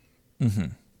out.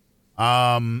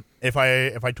 If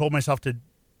I told myself to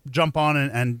jump on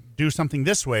and do something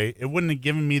this way, it wouldn't have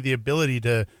given me the ability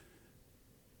to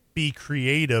be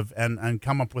creative and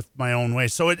come up with my own way.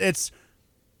 So it's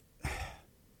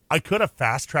I could have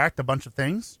fast tracked a bunch of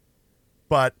things,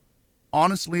 but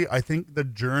honestly, I think the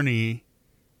journey,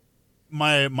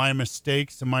 my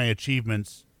mistakes and my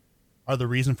achievements are the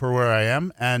reason for where I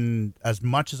am. And as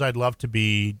much as I'd love to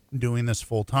be doing this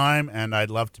full time, and I'd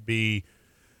love to be,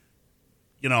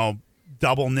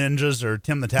 double ninjas or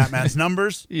Tim the Tatman's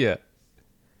numbers. Yeah.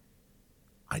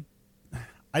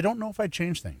 I don't know if I'd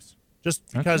change things,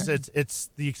 just because it's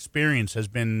the experience has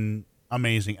been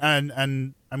amazing.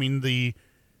 And I mean, the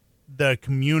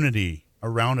community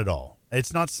around it all,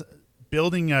 it's not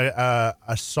building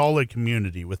a solid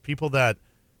community with people that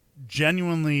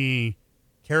genuinely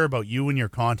care about you and your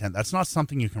content. That's not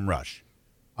something you can rush.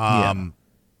 So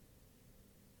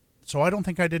I don't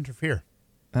think I'd interfere.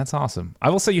 That's awesome. I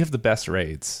will say you have the best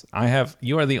raids.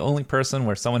 You are the only person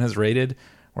where someone has raided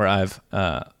where I've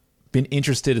been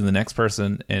interested in the next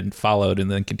person and followed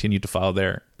and then continued to follow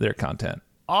their content.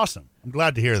 Awesome. I'm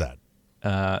glad to hear that.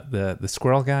 The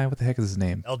squirrel guy, what the heck is his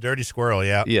name? El Dirty Squirrel,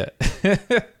 yeah. Yeah.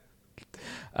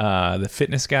 The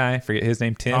fitness guy, forget his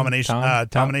name, Tim.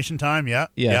 Domination Time, yeah.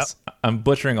 Yes. Yep. I'm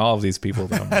butchering all of these people,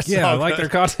 but I'm like, I like their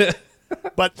content.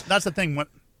 But that's the thing.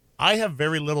 I have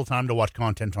very little time to watch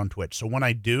content on Twitch. So when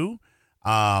I do,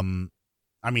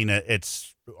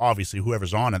 it's obviously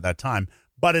whoever's on at that time,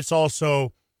 but it's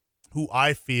also who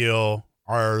I feel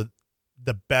are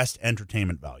the best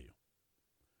entertainment value,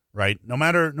 right? No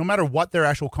matter what their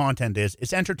actual content is,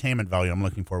 it's entertainment value I'm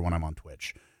looking for when I'm on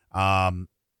Twitch. And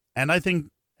I think,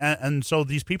 and so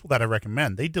these people that I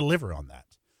recommend, they deliver on that.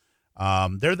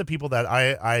 They're the people that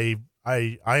I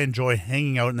enjoy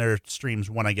hanging out in their streams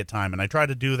when I get time, and I try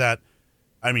to do that.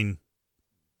 I mean,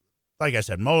 like I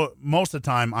said, most of the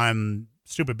time I'm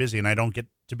stupid busy and I don't get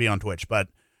to be on Twitch, but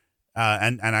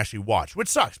and actually watch, which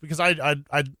sucks because I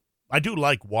do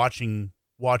like watching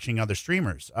other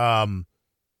streamers,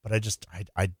 but I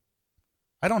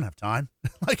don't have time.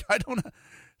 Like I don't.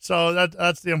 So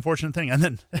that's the unfortunate thing. And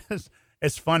then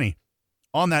it's funny.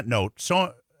 On that note,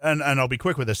 and I'll be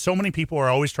quick with this. So many people are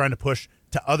always trying to push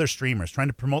to other streamers, trying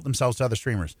to promote themselves to other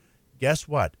streamers. Guess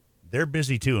what? They're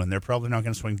busy too, and they're probably not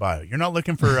going to swing by. You're not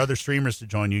looking for other streamers to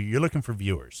join you. You're looking for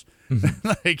viewers.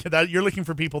 Like that, you're looking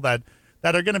for people that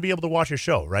are going to be able to watch your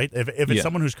show, right? If it's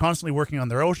someone who's constantly working on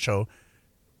their own show,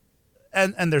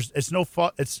 and it's no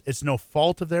fault. It's no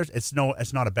fault of theirs. It's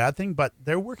not a bad thing, but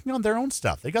they're working on their own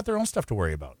stuff. They got their own stuff to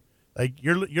worry about. Like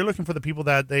you're looking for the people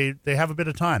that they have a bit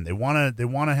of time. They want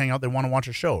to hang out. They want to watch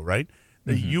a show, right?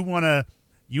 That you want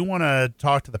to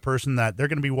talk to the person that they're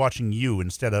going to be watching you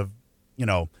instead of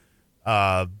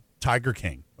Tiger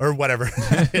King or whatever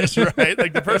it is, right?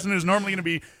 Like the person who's normally going to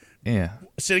be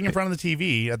sitting in front of the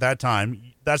TV at that time.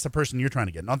 That's the person you're trying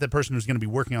to get, not the person who's going to be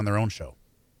working on their own show.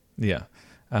 Yeah.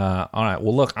 All right.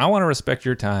 Well, look, I want to respect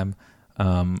your time.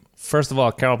 First of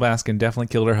all, Carol Baskin definitely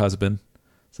killed her husband.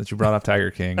 Since you brought up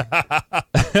Tiger King.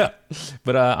 But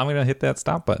I'm going to hit that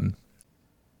stop button.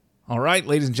 All right,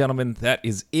 ladies and gentlemen, that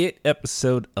is it.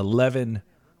 Episode 11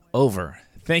 over.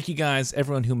 Thank you guys,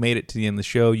 everyone who made it to the end of the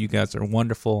show. You guys are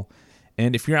wonderful.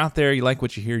 And if you're out there, you like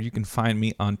what you hear, you can find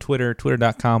me on Twitter,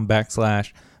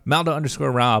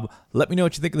 twitter.com/Maldo_Rob. Let me know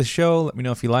what you think of the show. Let me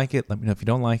know if you like it. Let me know if you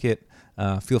don't like it.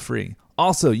 Feel free.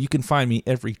 Also, you can find me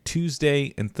every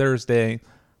Tuesday and Thursday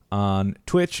on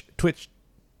Twitch,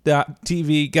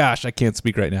 twitch.tv. Gosh, I can't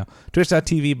speak right now.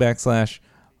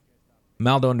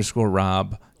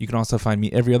 Twitch.tv/Maldo_Rob. You can also find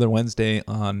me every other Wednesday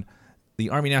on the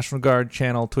Army National Guard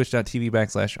channel,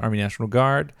 twitch.tv/Army National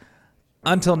Guard.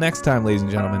 Until next time, ladies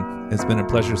and gentlemen, it's been a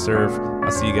pleasure to serve.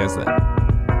 I'll see you guys then.